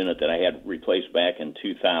AC unit that I had replaced back in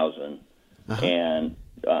 2000. And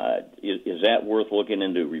is that worth looking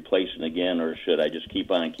into replacing again, or should I just keep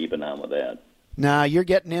on keeping on with that? No, you're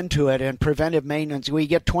getting into it, and preventive maintenance, we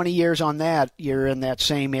get 20 years on that, you're in that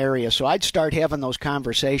same area. So I'd start having those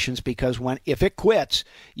conversations, because if it quits,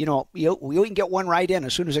 we can get one right in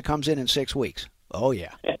as soon as it comes in 6 weeks. Oh,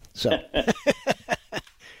 yeah. So,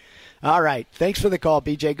 all right. Thanks for the call,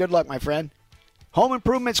 BJ. Good luck, my friend. Home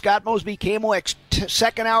Improvement, Scott Mosby, KMOX,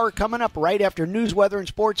 second hour coming up right after news, weather, and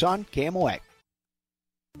sports on KMOX.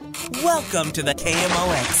 Welcome to the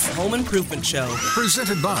KMOX Home Improvement Show.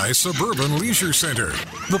 Presented by Suburban Leisure Center,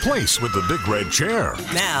 the place with the big red chair.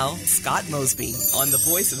 Now, Scott Mosby on the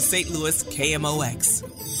voice of St. Louis KMOX.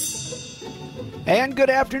 And good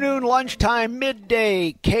afternoon, lunchtime,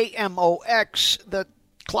 midday, KMOX. The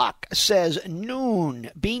clock says noon.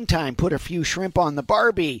 Bean time. Put a few shrimp on the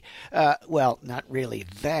Barbie. Well, not really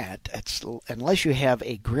that. Unless you have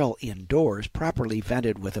a grill indoors, properly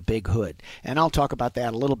vented with a big hood. And I'll talk about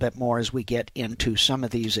that a little bit more as we get into some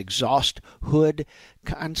of these exhaust hood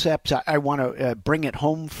concepts. I want to bring it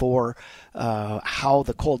home for how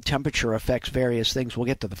the cold temperature affects various things. We'll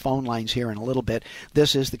get to the phone lines here in a little bit.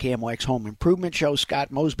 This is the KMOX Home Improvement Show. Scott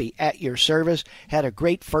Mosby at your service. Had a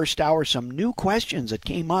great first hour. Some new questions that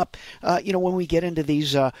came up. When we get into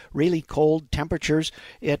these really cold temperatures,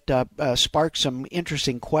 it sparks some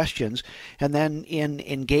interesting questions. And then in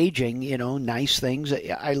engaging, nice things,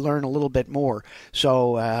 I learn a little bit more.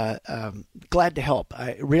 So glad to help.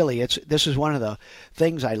 This is one of the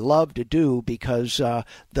things I love to do, because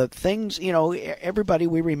the things, everybody,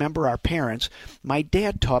 we remember our parents. My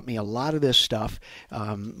dad taught me a lot of this stuff.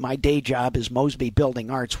 My day job is Mosby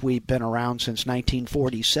Building Arts. We've been around since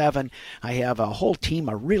 1947. I have a whole team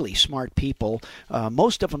of really smart people,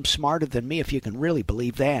 most of them smarter than me, if you can really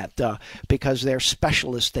believe that, because they're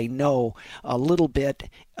specialists. They know a little bit.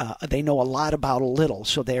 They know a lot about a little.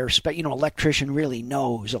 So they're, electrician really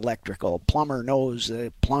knows electrical. Plumber knows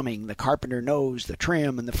the plumbing. The carpenter knows the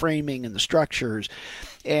trim and the framing and the structures.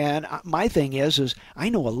 And my thing is I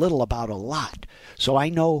know a little about a lot. So I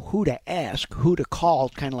know who to ask, who to call,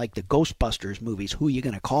 kind of like the Ghostbusters movies. Who are you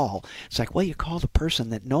going to call? It's like, well, you call the person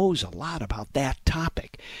that knows a lot about that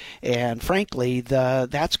topic. And frankly,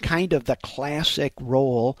 that's kind of the classic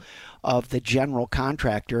role of the general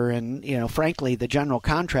contractor. And, frankly, the general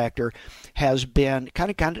contractor has been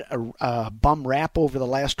kind of a bum rap over the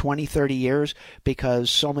last 20, 30 years because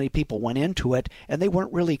so many people went into it and they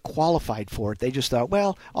weren't really qualified for it. They just thought,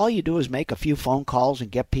 well, all you do is make a few phone calls and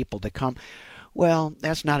get people to come. Well,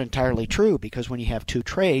 that's not entirely true, because when you have two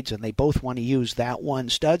trades and they both want to use that one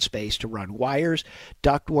stud space to run wires,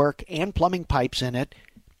 ductwork, and plumbing pipes in it,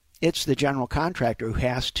 it's the general contractor who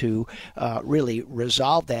has to really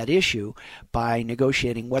resolve that issue by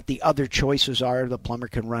negotiating what the other choices are. The plumber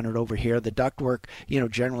can run it over here. The ductwork,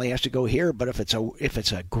 generally has to go here. But if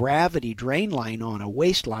it's a gravity drain line on a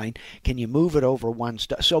waste line, can you move it over one?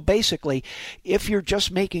 So basically, if you're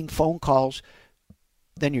just making phone calls,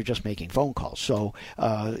 then you're just making phone calls. So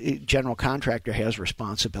general contractor has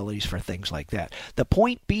responsibilities for things like that. The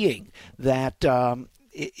point being that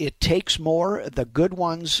it takes more. The good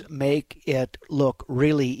ones make it look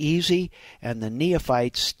really easy, and the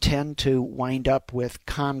neophytes tend to wind up with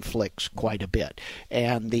conflicts quite a bit.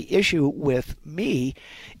 And the issue with me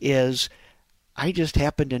is I just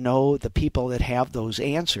happen to know the people that have those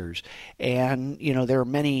answers. And, there are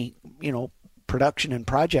many, production and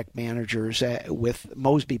project managers with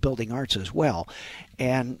Mosby Building Arts as well.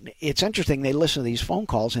 And it's interesting, they listen to these phone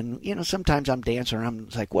calls, and sometimes I'm dancing around,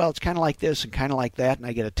 it's like, well, it's kind of like this and kind of like that, and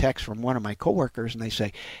I get a text from one of my coworkers and they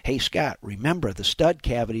say, hey Scott, remember the stud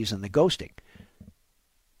cavities and the ghosting.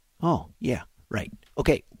 Oh yeah, right.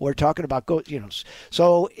 Okay, we're talking about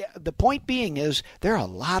so the point being is there are a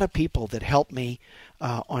lot of people that help me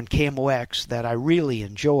on KMOX that I really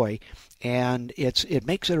enjoy, and it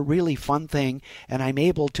makes it a really fun thing, and I'm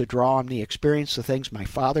able to draw on the experience, the things my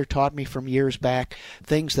father taught me from years back,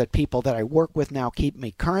 things that people that I work with now keep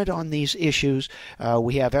me current on these issues.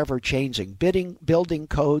 We have ever-changing building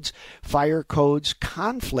codes, fire codes,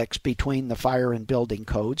 conflicts between the fire and building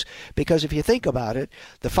codes, because if you think about it,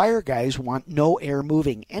 the fire guys want no air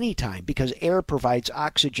moving anytime, because air provides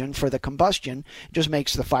oxygen for the combustion, just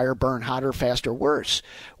makes the fire burn hotter, faster, worse.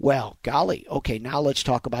 Well, golly, okay, now let's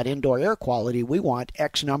talk about indoor air quality. We want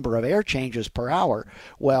X number of air changes per hour.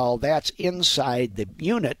 Well, that's inside the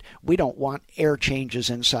unit. We don't want air changes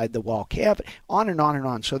inside the wall cavity, on and on and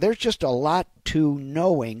on. So there's just a lot to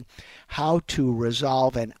knowing how to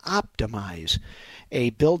resolve and optimize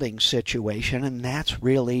a building situation, and that's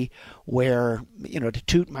really where, to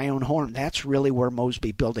toot my own horn, that's really where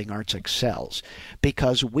Mosby Building Arts excels,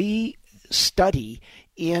 because we study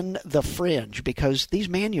in the fringe, because these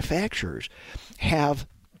manufacturers have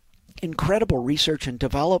incredible research and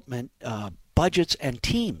development budgets and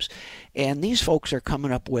teams, and these folks are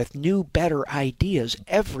coming up with new, better ideas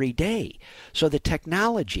every day. So the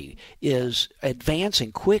technology is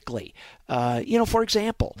advancing quickly. For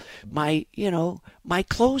example, my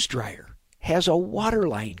clothes dryer has a water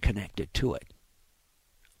line connected to it.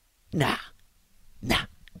 Nah.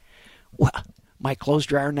 Well, my clothes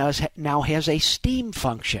dryer now has a steam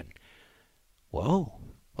function. Whoa,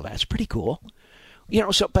 well, that's pretty cool.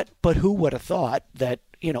 But who would have thought that,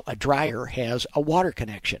 a dryer has a water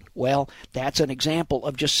connection? Well, that's an example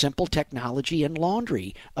of just simple technology in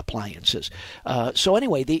laundry appliances. So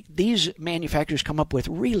anyway, these manufacturers come up with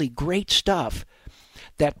really great stuff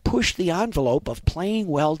that push the envelope of playing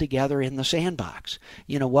well together in the sandbox.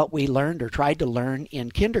 What we learned or tried to learn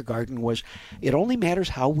in kindergarten was it only matters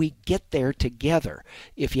how we get there together.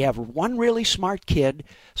 If you have one really smart kid,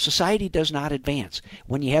 society does not advance.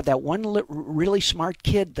 When you have that one really smart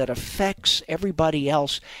kid that affects everybody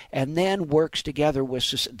else and then works together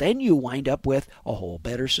with, then you wind up with a whole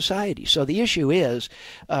better society. So the issue is,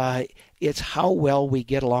 it's how well we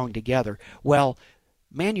get along together. Well,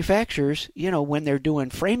 manufacturers, when they're doing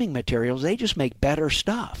framing materials, they just make better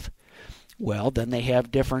stuff. Well, then they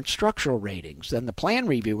have different structural ratings. Then the plan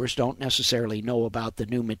reviewers don't necessarily know about the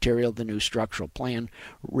new material, the new structural plan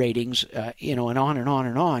ratings, and on and on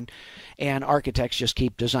and on. And architects just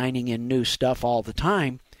keep designing in new stuff all the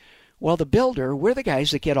time. Well, the builder, we're the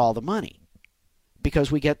guys that get all the money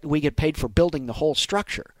because we get paid for building the whole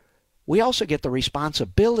structure. We also get the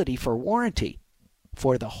responsibility for warranty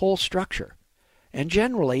for the whole structure. And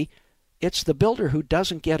generally, it's the builder who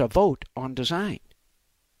doesn't get a vote on design.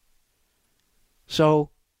 So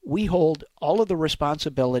we hold all of the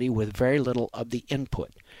responsibility with very little of the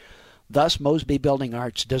input. Thus, Mosby Building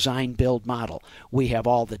Arts design build model. We have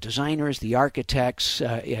all the designers, the architects,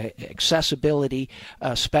 accessibility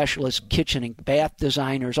specialists, kitchen and bath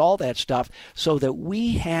designers, all that stuff, so that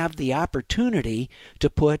we have the opportunity to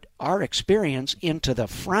put our experience into the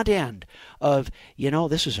front end of,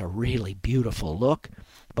 this is a really beautiful look.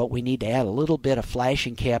 but we need to add a little bit of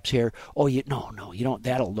flashing caps here. Oh, you don't.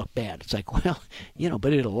 That'll look bad. It's like, well,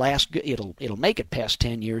 but it'll last. It'll make it past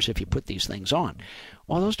 10 years if you put these things on.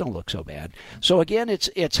 Well, those don't look so bad. So again,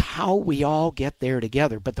 it's how we all get there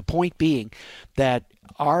together. But the point being that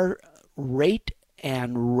our rate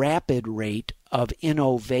and rapid rate of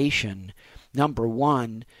innovation, number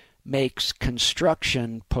one, makes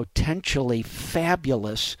construction potentially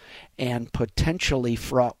fabulous and potentially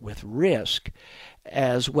fraught with risk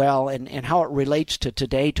as well, and how it relates to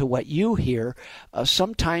today, to what you hear.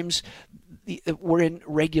 Sometimes we're in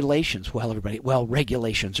regulations.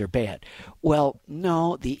 Regulations are bad. Well,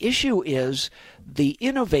 no, the issue is the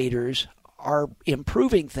innovators are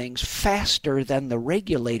improving things faster than the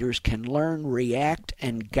regulators can learn, react,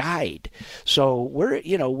 and guide. So we're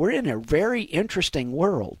in a very interesting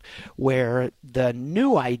world where the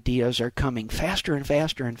new ideas are coming faster and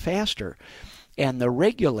faster and faster. And the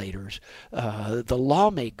regulators, the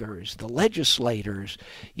lawmakers, the legislators,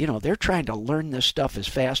 they're trying to learn this stuff as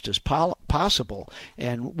fast as possible.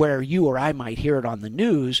 And where you or I might hear it on the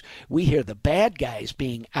news, we hear the bad guys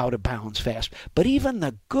being out of bounds fast. But even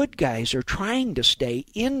the good guys are trying to stay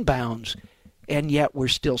in bounds, and yet we're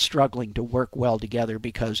still struggling to work well together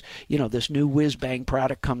because, this new whiz-bang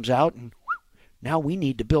product comes out, and now we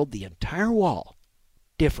need to build the entire wall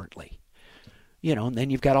differently. And then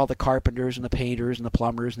you've got all the carpenters and the painters and the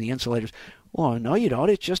plumbers and the insulators. Well, no, you don't.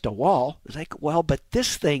 It's just a wall. It's like, well, but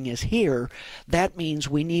this thing is here. That means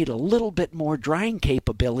we need a little bit more drying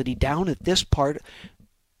capability down at this part.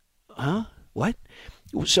 Huh? What?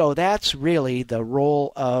 So that's really the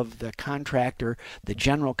role of the contractor, the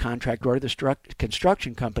general contractor, or the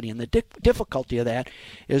construction company. And the difficulty of that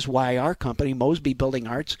is why our company, Mosby Building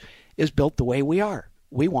Arts, is built the way we are.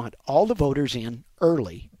 We want all the voters in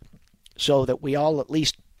early, so that we all at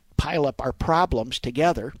least pile up our problems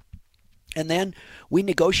together. And then we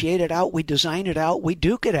negotiate it out, we design it out, we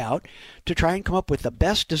duke it out to try and come up with the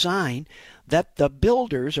best design that the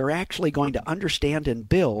builders are actually going to understand and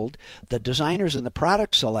build, the designers and the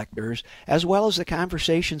product selectors, as well as the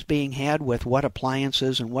conversations being had with what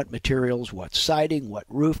appliances and what materials, what siding, what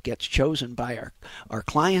roof gets chosen by our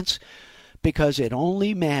clients, because it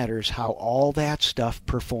only matters how all that stuff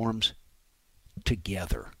performs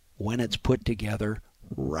together. When it's put together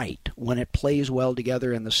right, when it plays well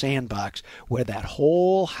together in the sandbox, where that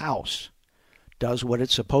whole house does what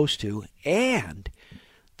it's supposed to, and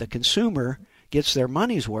the consumer gets their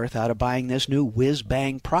money's worth out of buying this new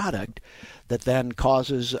whiz-bang product that then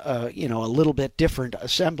causes a little bit different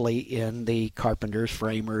assembly in the carpenters,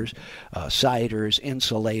 framers, siders,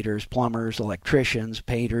 insulators, plumbers, electricians,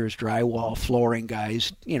 painters, drywall, flooring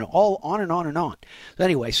guys, all on and on and on.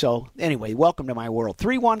 Anyway, welcome to my world.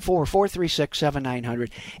 314-436-7900,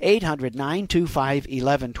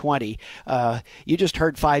 800-925-1120. You just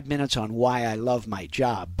heard 5 minutes on why I love my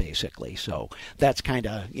job, basically. So that's kind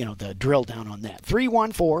of, the drill down on that.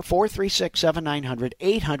 314-436-7900,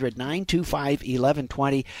 800-925-1120.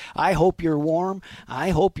 I hope you're warm. I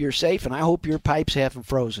hope you're safe, and I hope your pipes haven't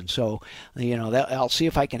frozen. So, I'll see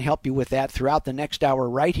if I can help you with that throughout the next hour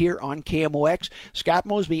right here on KMOX. Scott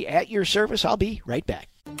Mosby at your service. I'll be right back.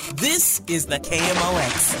 This is the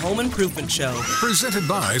KMOX Home Improvement Show. Presented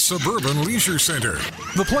by Suburban Leisure Center,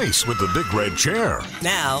 the place with the big red chair.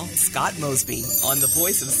 Now, Scott Mosby on the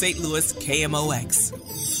voice of St. Louis KMOX.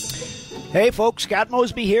 Hey folks, Scott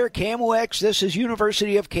Mosby here, KMOX. This is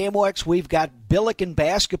University of KMOX. We've got Billiken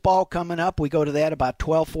basketball coming up. We go to that about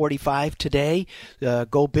 12:45 today.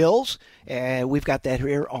 Go Bills. We've got that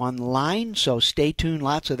here online, so stay tuned.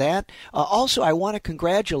 Lots of that. Also, I want to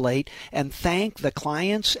congratulate and thank the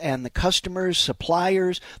clients and the customers,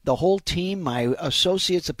 suppliers, the whole team, my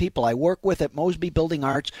associates, the people I work with at Mosby Building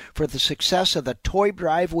Arts for the success of the toy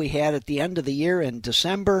drive we had at the end of the year in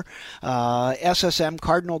December. SSM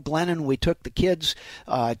Cardinal Glennon, we took the kids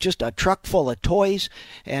just a truck full of toys,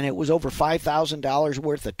 and it was over $5,000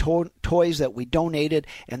 worth of toys that we donated,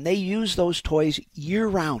 and they use those toys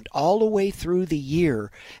year-round, all the way through the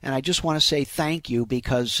year. And I just want to say thank you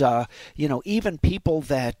because, even people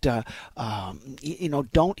that,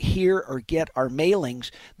 don't hear or get our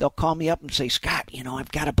mailings, they'll call me up and say, Scott,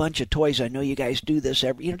 I've got a bunch of toys. I know you guys do this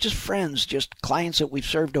every, just friends, just clients that we've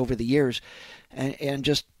served over the years, and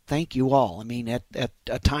just thank you all. I mean, at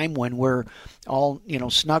a time when we're all,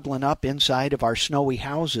 snuggling up inside of our snowy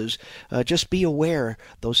houses, just be aware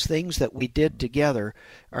those things that we did together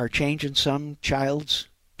are changing some child's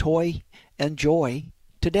toy and joy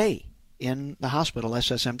today in the hospital,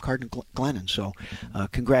 SSM Cardinal Glennon. So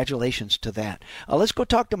congratulations to that. Let's go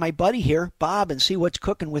talk to my buddy here, Bob, and see what's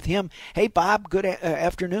cooking with him. Hey, Bob, good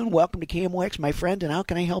afternoon. Welcome to KMOX, my friend, and how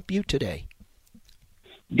can I help you today?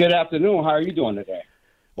 Good afternoon. How are you doing today?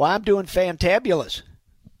 Well, I'm doing fantabulous.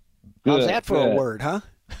 How's that for a word, huh?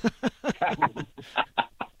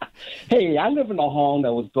 Hey, I live in a home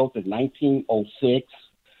that was built in 1906.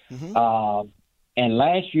 Mm-hmm. And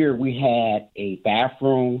last year we had a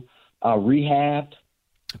bathroom rehabbed.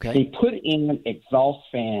 Okay. They put in exhaust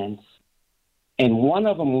fans, and one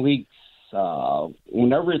of them leaks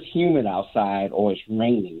whenever it's humid outside or it's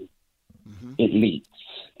raining. Mm-hmm. It leaks.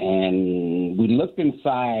 And we looked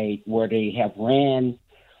inside where they have ran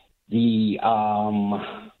the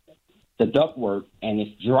ductwork, and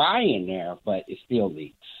it's dry in there, but it still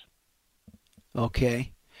leaks.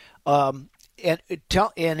 Okay. And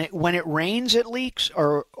when it rains, it leaks,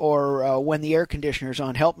 or when the air conditioner's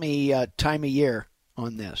on. Help me time of year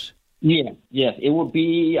on this. Yeah, yes, it would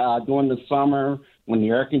be during the summer when the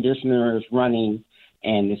air conditioner is running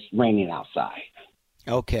and it's raining outside.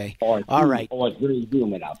 Okay. All right. Or it's really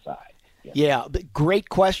humid outside. Yeah, great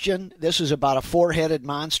question. This is about a four-headed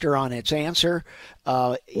monster on its answer.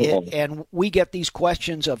 And we get these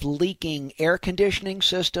questions of leaking air conditioning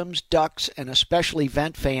systems, ducts, and especially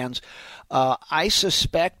vent fans. I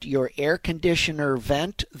suspect your air conditioner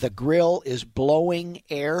vent, the grill, is blowing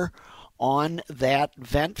air on that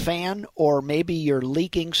vent fan, or maybe you're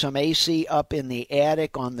leaking some AC up in the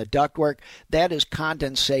attic on the ductwork. That is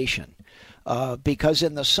condensation. Because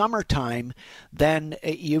in the summertime, then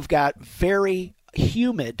you've got very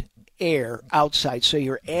humid air outside. So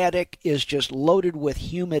your attic is just loaded with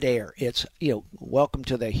humid air. It's, welcome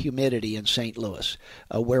to the humidity in St. Louis,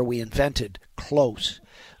 where we invented close.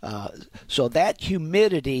 So that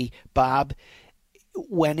humidity, Bob,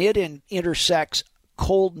 when it intersects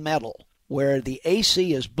cold metal, where the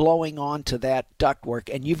AC is blowing onto that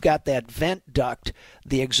ductwork, and you've got that vent duct,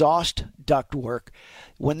 the exhaust ductwork,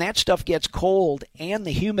 when that stuff gets cold and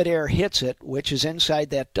the humid air hits it, which is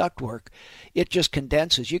inside that ductwork, it just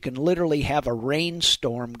condenses. You can literally have a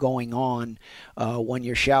rainstorm going on when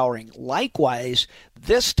you're showering. Likewise,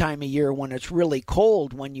 this time of year when it's really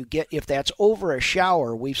cold, if that's over a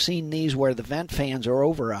shower, we've seen these where the vent fans are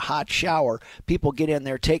over a hot shower. People get in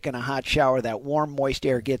there taking a hot shower, that warm, moist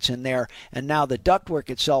air gets in there, and now the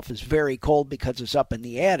ductwork itself is very cold because it's up in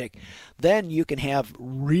the attic. Then you can have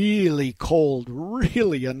really cold,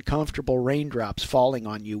 really uncomfortable raindrops falling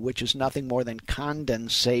on you, which is nothing more than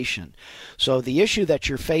condensation. So the issue that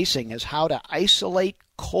you're facing is how to isolate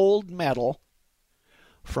cold metal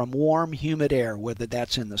from warm, humid air, whether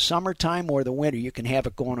that's in the summertime or the winter. You can have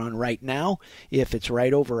it going on right now if it's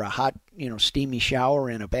right over a hot, steamy shower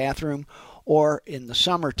in a bathroom, or in the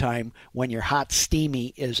summertime when your hot,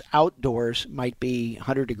 steamy is outdoors, might be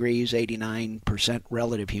 100 degrees, 89%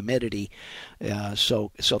 relative humidity.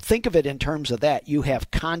 So think of it in terms of that. You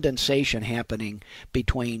have condensation happening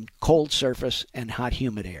between cold surface and hot,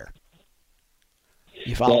 humid air.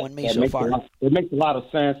 You following me so far? It makes a lot of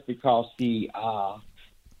sense because the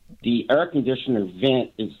air conditioner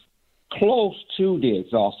vent is close to the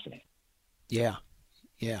exhaust fan. Yeah.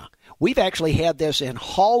 Yeah. We've actually had this in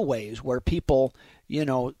hallways where people,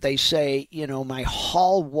 they say, my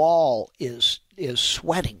hall wall is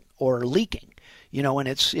sweating or leaking. And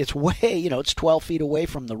it's way, it's 12 feet away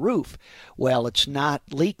from the roof. Well, it's not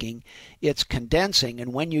leaking, it's condensing.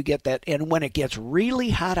 And when you get that, and when it gets really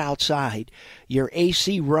hot outside, your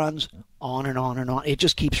AC runs on and on and on. It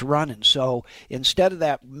just keeps running. So instead of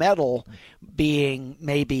that metal being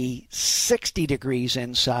maybe 60 degrees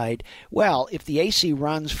inside, well, if the AC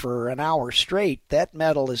runs for an hour straight, that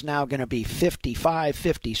metal is now going to be 55,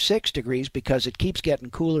 56 degrees because it keeps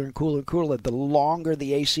getting cooler and cooler and cooler the longer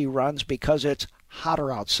the AC runs because it's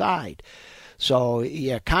hotter outside. So,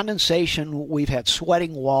 yeah, condensation, we've had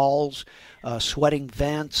sweating walls, sweating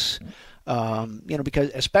vents,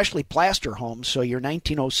 because especially plaster homes, so your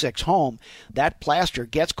 1906 home, that plaster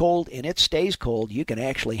gets cold and it stays cold. You can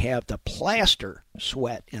actually have the plaster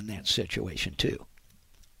sweat in that situation, too.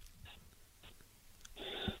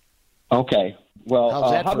 Okay. Well,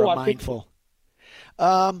 how's that for a mindful?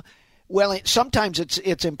 Well, sometimes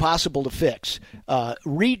it's impossible to fix.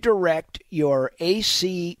 Redirect your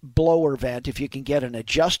AC blower vent, if you can get an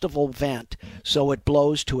adjustable vent so it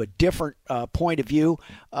blows to a different point of view.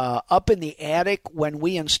 Up in the attic, when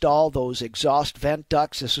we install those exhaust vent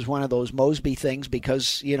ducts, this is one of those Mosby things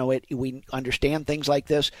because, we understand things like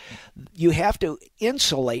this. You have to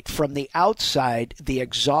insulate from the outside the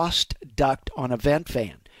exhaust duct on a vent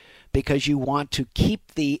fan, because you want to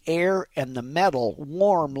keep the air and the metal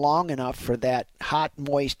warm long enough for that hot,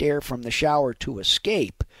 moist air from the shower to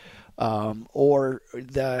escape, or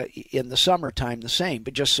in the summertime the same.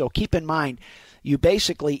 But just so keep in mind, you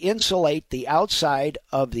basically insulate the outside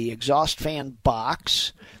of the exhaust fan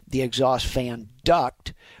box, the exhaust fan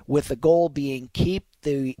duct, with the goal being keep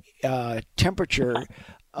the temperature,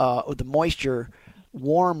 the moisture,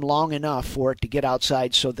 warm long enough for it to get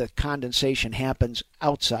outside so the condensation happens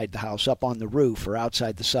outside the house, up on the roof or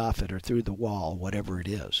outside the soffit or through the wall, whatever it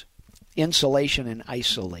is. Insulation and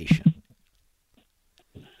isolation.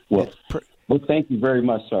 Well, thank you very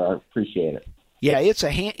much, sir. I appreciate it. Yeah, it's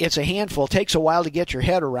a handful. It takes a while to get your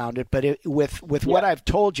head around it, but with what I've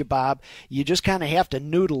told you, Bob, you just kind of have to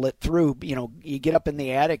noodle it through. You know, you get up in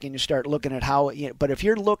the attic and you start looking at how. But if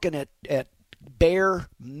you're looking at bare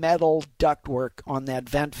metal ductwork on that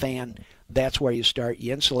vent fan, that's where you start.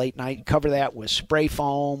 You insulate, and I cover that with spray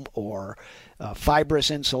foam or fibrous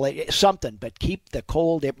insulation, something. But keep the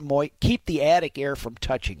cold, keep the attic air from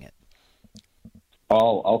touching it.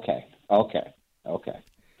 Oh, okay,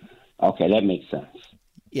 that makes sense.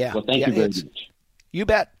 Yeah. Well, thank you very much. You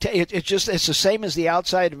bet. It's the same as the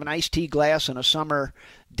outside of an iced tea glass on a summer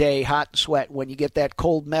day, hot and sweat. When you get that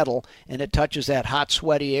cold metal and it touches that hot,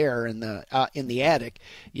 sweaty air in the attic,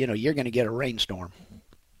 you're going to get a rainstorm.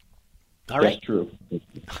 All right. That's true.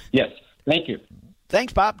 Yes. Thank you.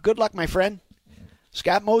 Thanks, Bob. Good luck, my friend.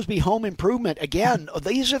 Scott Mosby, Home Improvement. Again,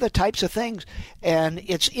 these are the types of things, and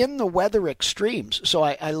it's in the weather extremes. So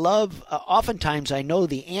I love, oftentimes I know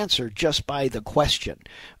the answer just by the question.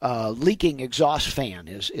 Leaking exhaust fan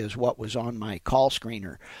is what was on my call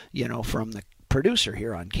screener, from the producer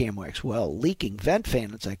here on KMOX. Well, leaking vent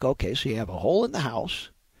fan, it's like, okay, so you have a hole in the house.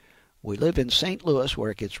 We live in St. Louis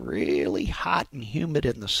where it gets really hot and humid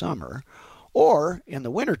in the summer. Or in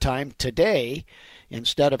the wintertime, today,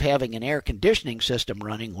 instead of having an air conditioning system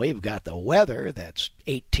running, we've got the weather that's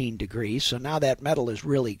 18 degrees. So now that metal is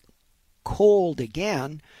really cold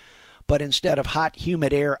again. But instead of hot,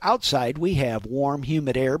 humid air outside, we have warm,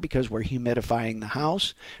 humid air because we're humidifying the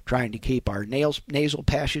house, trying to keep our nasal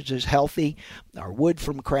passages healthy, our wood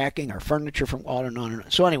from cracking, our furniture from on and on and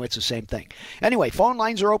on. So anyway, it's the same thing. Anyway, phone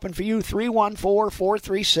lines are open for you,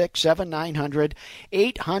 314-436-7900,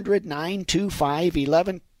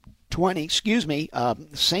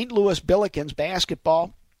 800-925-1120. St. Louis Billikens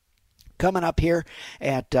basketball coming up here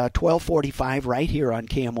at 12:45 right here on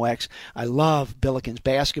KMOX. I love Billikens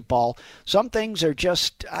basketball. Some things are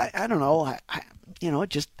just, I don't know,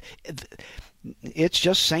 it's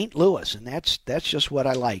just St. Louis, and that's just what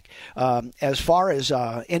I like. As far as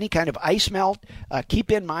any kind of ice melt,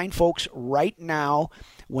 keep in mind, folks, right now,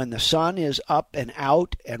 when the sun is up and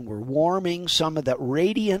out and we're warming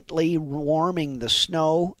radiantly warming the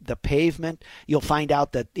snow, the pavement, you'll find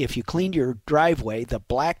out that if you cleaned your driveway, the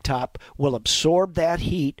blacktop will absorb that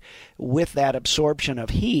heat. With that absorption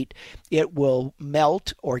of heat, it will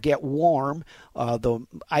melt or get warm. The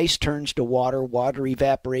ice turns to water. Water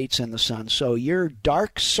evaporates in the sun. So your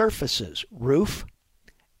dark surfaces, roof,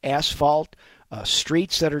 asphalt,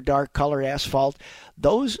 streets that are dark color asphalt,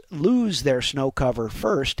 those lose their snow cover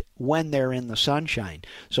first when they're in the sunshine.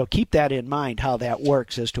 So keep that in mind, how that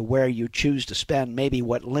works as to where you choose to spend maybe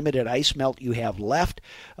what limited ice melt you have left.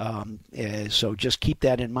 So just keep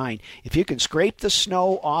that in mind. If you can scrape the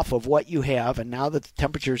snow off of what you have, and now that the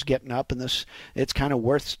temperature's getting up and it's kind of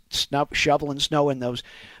worth shoveling snow in those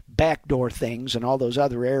backdoor things and all those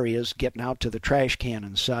other areas, getting out to the trash can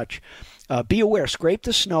and such. Be aware, scrape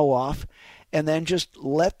the snow off, and then just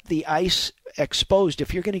let the ice exposed.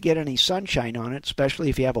 If you're going to get any sunshine on it, especially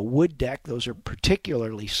if you have a wood deck, those are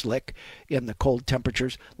particularly slick in the cold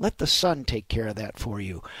temperatures. Let the sun take care of that for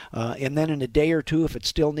you. And then in a day or two, if it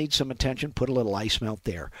still needs some attention, put a little ice melt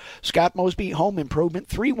there. Scott Mosby, Home Improvement,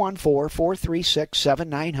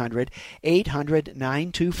 314-436-7900,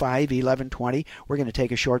 800-925-1120. We're going to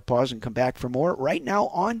take a short pause and come back for more right now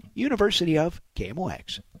on University of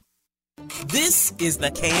KMOX. This is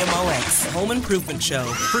the KMOX Home Improvement Show.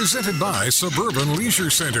 Presented by Suburban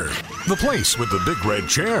Leisure Center, the place with the big red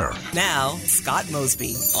chair. Now, Scott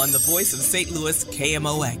Mosby on the voice of St. Louis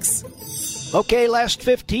KMOX. Okay, last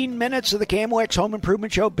 15 minutes of the KMOX Home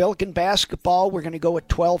Improvement Show, Billiken basketball. We're going to go at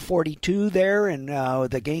 12:42 there, and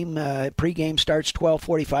the game pregame starts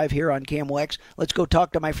 12:45 here on KMOX. Let's go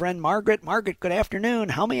talk to my friend Margaret. Margaret, good afternoon.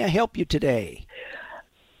 How may I help you today?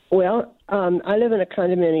 Well, I live in a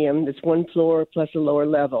condominium that's one floor plus a lower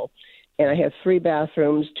level, and I have 3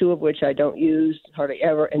 bathrooms, 2 of which I don't use hardly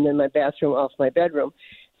ever, and then my bathroom off my bedroom.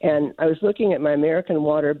 And I was looking at my American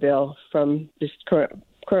water bill from this current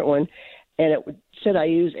one, and it said I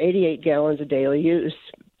use 88 gallons of daily use.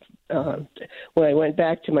 When I went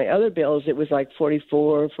back to my other bills, it was like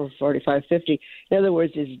 44 for 45.50. In other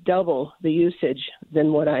words, it's double the usage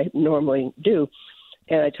than what I normally do.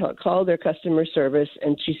 And I called their customer service,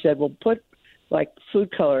 and she said, well, put like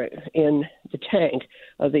food color in the tank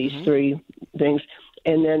of these 3 things.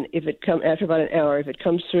 And then if it after about an hour, if it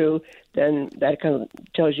comes through, then that kind of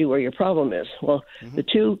tells you where your problem is. Well, the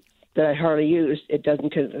two that I hardly used, it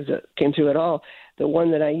came through at all. The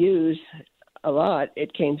one that I used a lot,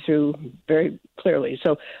 it came through very clearly.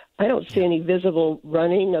 So I don't see any visible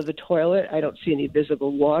running of the toilet. I don't see any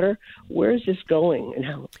visible water. Where is this going, and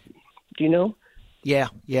how? Do you know? Yeah.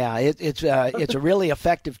 It's a really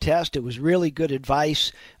effective test. It was really good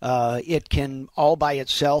advice. It can all by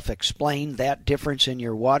itself explain that difference in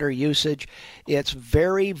your water usage. It's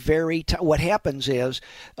very, very. What happens is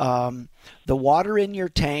the water in your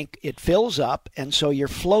tank, it fills up, and so your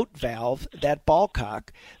float valve, that ball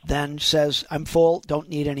cock, then says, "I'm full. Don't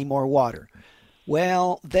need any more water."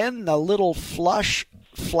 Well, then the little flush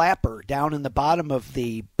flapper down in the bottom of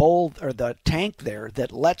the bowl or the tank there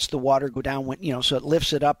that lets the water go down when so it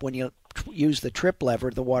lifts it up when you use the trip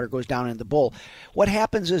lever, the water goes down in the bowl. What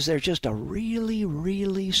happens is there's just a really,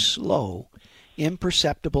 really slow,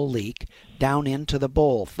 imperceptible leak down into the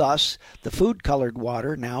bowl. Thus, the food-colored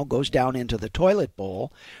water now goes down into the toilet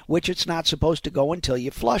bowl, which it's not supposed to go until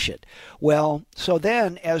you flush it. Well, so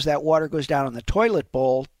then as that water goes down in the toilet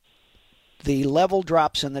bowl, the level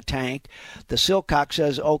drops in the tank. The silcock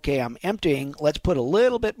says, okay, I'm emptying. Let's put a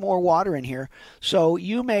little bit more water in here. So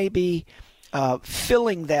you may be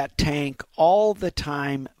filling that tank all the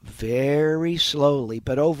time very slowly,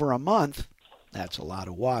 but over a month, that's a lot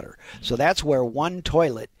of water. So that's where one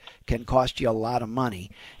toilet can cost you a lot of money.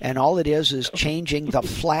 And all it is changing the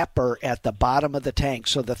flapper at the bottom of the tank.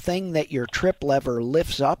 So the thing that your trip lever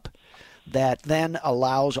lifts up, that then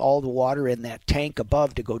allows all the water in that tank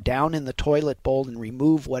above to go down in the toilet bowl and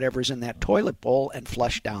remove whatever's in that toilet bowl and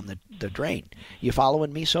flush down the drain. You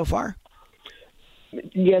following me so far?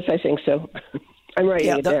 Yes, I think so. I'm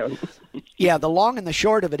writing it down. Yeah, the long and the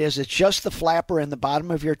short of it is it's just the flapper in the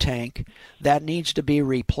bottom of your tank that needs to be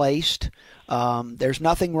replaced. There's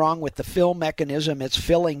nothing wrong with the fill mechanism. It's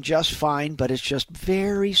filling just fine, but it's just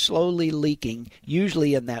very slowly leaking,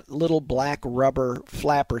 usually in that little black rubber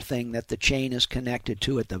flapper thing that the chain is connected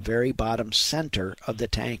to at the very bottom center of the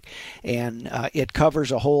tank. And it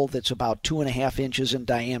covers a hole that's about 2.5 inches in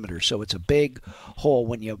diameter, so it's a big hole.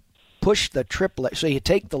 When you push the triplet, so you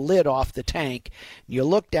take the lid off the tank, you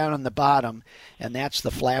look down on the bottom, and that's the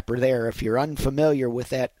flapper there. If you're unfamiliar with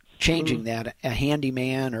that, changing that, a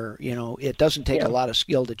handyman or, it doesn't take a lot of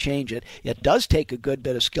skill to change it. It does take a good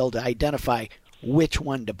bit of skill to identify which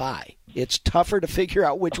one to buy. It's tougher to figure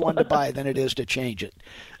out which one to buy than it is to change it.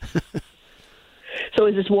 So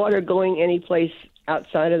is this water going any place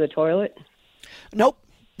outside of the toilet?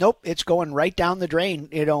 Nope, it's going right down the drain.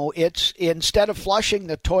 It's instead of flushing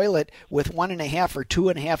the toilet with 1.5 or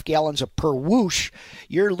 2.5 gallons per whoosh,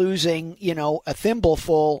 you're losing, a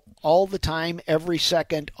thimbleful all the time, every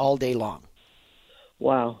second, all day long.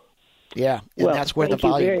 Wow. Yeah, and that's where the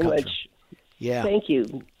volume comes from. Yeah. Thank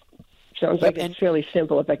you. Sounds like it's fairly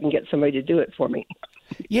simple if I can get somebody to do it for me.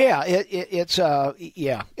 Yeah, it's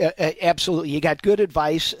absolutely. You got good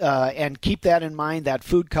advice, and keep that in mind. That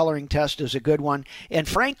food coloring test is a good one. And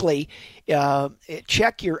frankly,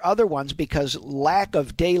 check your other ones, because lack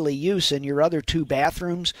of daily use in your other 2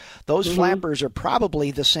 bathrooms, those flappers are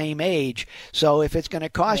probably the same age. So if it's going to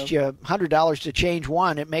cost you $100 to change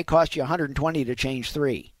one, it may cost you $120 to change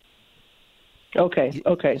 3. Okay.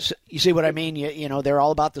 You see what I mean? They're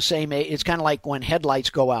all about the same age. It's kind of like when headlights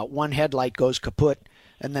go out. One headlight goes kaput,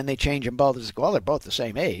 and then they change them both. It's like, well, they're both the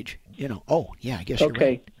same age. Oh, yeah, I guess you're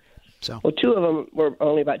right. So, well, 2 of them were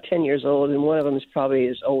only about 10 years old, and one of them is probably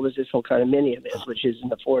as old as this whole condominium is, which is in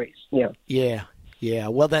the 40s. Yeah.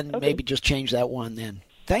 Well, then maybe just change that one then.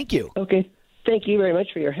 Thank you. Okay. Thank you very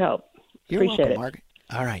much for your help. You're Appreciate welcome, it. Margaret.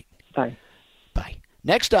 All right. Bye.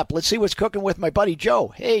 Next up, let's see what's cooking with my buddy Joe.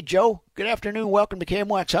 Hey, Joe. Good afternoon. Welcome to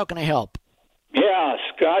KMOX. How can I help? Yeah,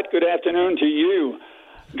 Scott, good afternoon to you.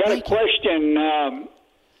 Got a question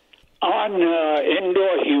on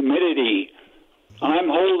indoor humidity. I'm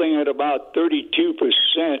holding at about 32%.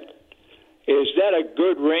 Is that a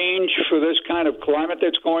good range for this kind of climate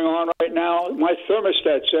that's going on right now? My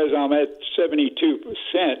thermostat says I'm at 72%,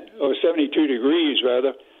 or 72 degrees,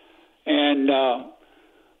 rather, and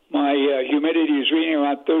my humidity is reading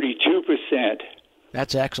around 32%.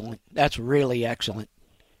 That's excellent. That's really excellent.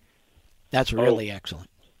 Excellent.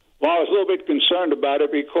 Well, I was a little bit concerned about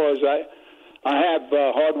it because I have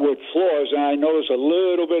hardwood floors, and I notice a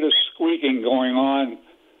little bit of squeaking going on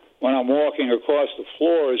when I'm walking across the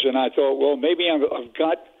floors, and I thought, well, maybe I've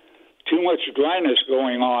got too much dryness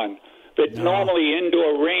going on. But normally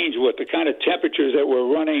indoor range with the kind of temperatures that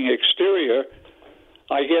we're running exterior,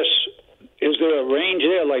 I guess, is there a range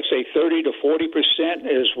there, like say 30 to 40%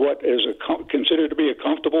 is what is considered to be a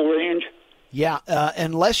comfortable range? Yeah,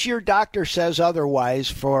 unless your doctor says otherwise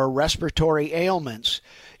for respiratory ailments,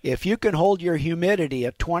 if you can hold your humidity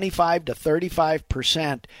at 25 to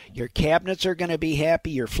 35%, your cabinets are going to be happy,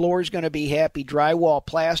 your floor is going to be happy, drywall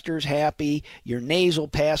plaster's happy, your nasal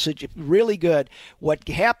passage, really good. What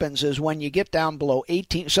happens is when you get down below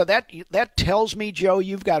 18, so that tells me, Joe,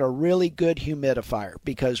 you've got a really good humidifier,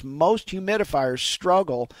 because most humidifiers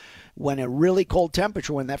struggle when a really cold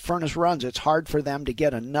temperature, when that furnace runs, it's hard for them to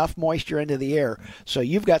get enough moisture into the air. So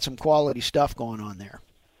you've got some quality stuff going on there.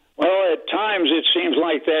 Well, at times it seems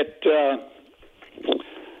like that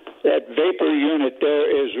vapor unit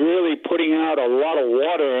there is really putting out a lot of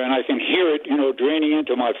water, and I can hear it, draining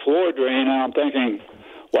into my floor drain, and I'm thinking,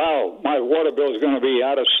 wow, my water bill is going to be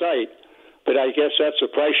out of sight. But I guess that's the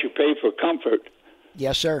price you pay for comfort.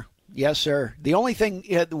 Yes, sir. Yes, sir. The only thing,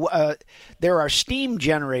 there are steam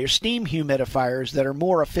generators, steam humidifiers that are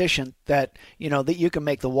more efficient that you can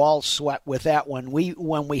make the walls sweat with that one.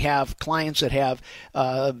 When we have clients that have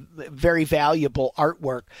very valuable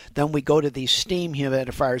artwork, then we go to these steam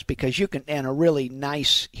humidifiers because you can, and a really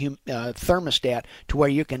nice thermostat to where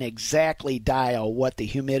you can exactly dial what the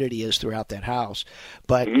humidity is throughout that house.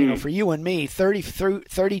 But, for you and me,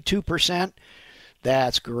 32%,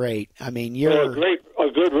 that's great. I mean, you're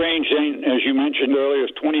a good range, as you mentioned earlier,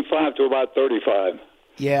 is 25 to about 35.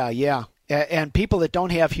 Yeah. And people that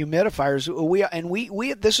don't have humidifiers,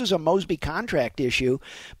 we this is a Mosby contract issue,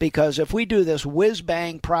 because if we do this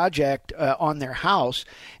whiz-bang project on their house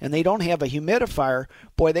and they don't have a humidifier,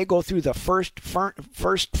 boy, they go through the first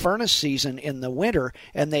furnace season in the winter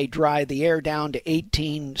and they dry the air down to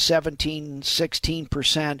 18, 17,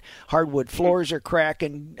 16%. Hardwood floors are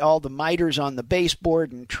cracking, all the miters on the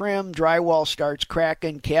baseboard and trim, drywall starts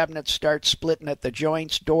cracking, cabinets start splitting at the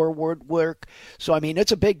joints, door woodwork. So, I mean,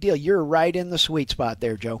 it's a big deal. You're right in the sweet spot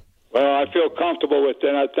there, Joe. Well, I feel comfortable with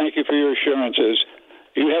that. Thank you for your assurances.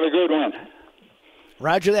 You have a good one.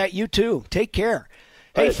 Roger that. You too. Take care.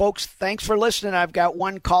 Hey, folks, thanks for listening. I've got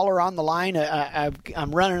one caller on the line.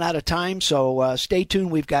 I'm running out of time, so stay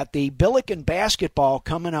tuned. We've got the Billiken basketball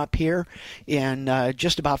coming up here in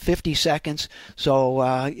just about 50 seconds. So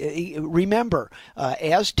remember,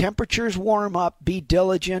 as temperatures warm up, be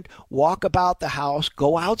diligent, walk about the house,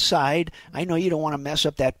 go outside. I know you don't want to mess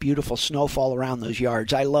up that beautiful snowfall around those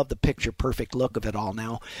yards. I love the picture-perfect look of it all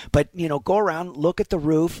now. But, go around, look at the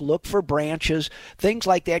roof, look for branches, things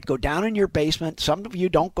like that. Go down in your basement. Some of you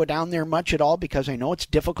don't go down there much at all because I know it's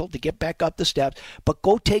difficult to get back up the steps, but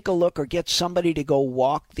go take a look or get somebody to go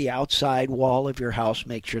walk the outside wall of your house,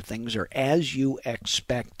 make sure things are as you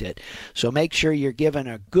expected. So make sure you're given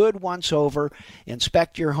a good once-over,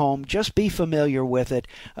 inspect your home, just be familiar with it,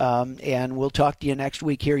 and we'll talk to you next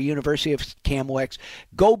week here, University of KMOX.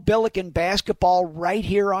 Go Billiken basketball right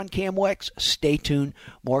here on KMOX. Stay tuned.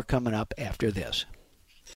 More coming up after this.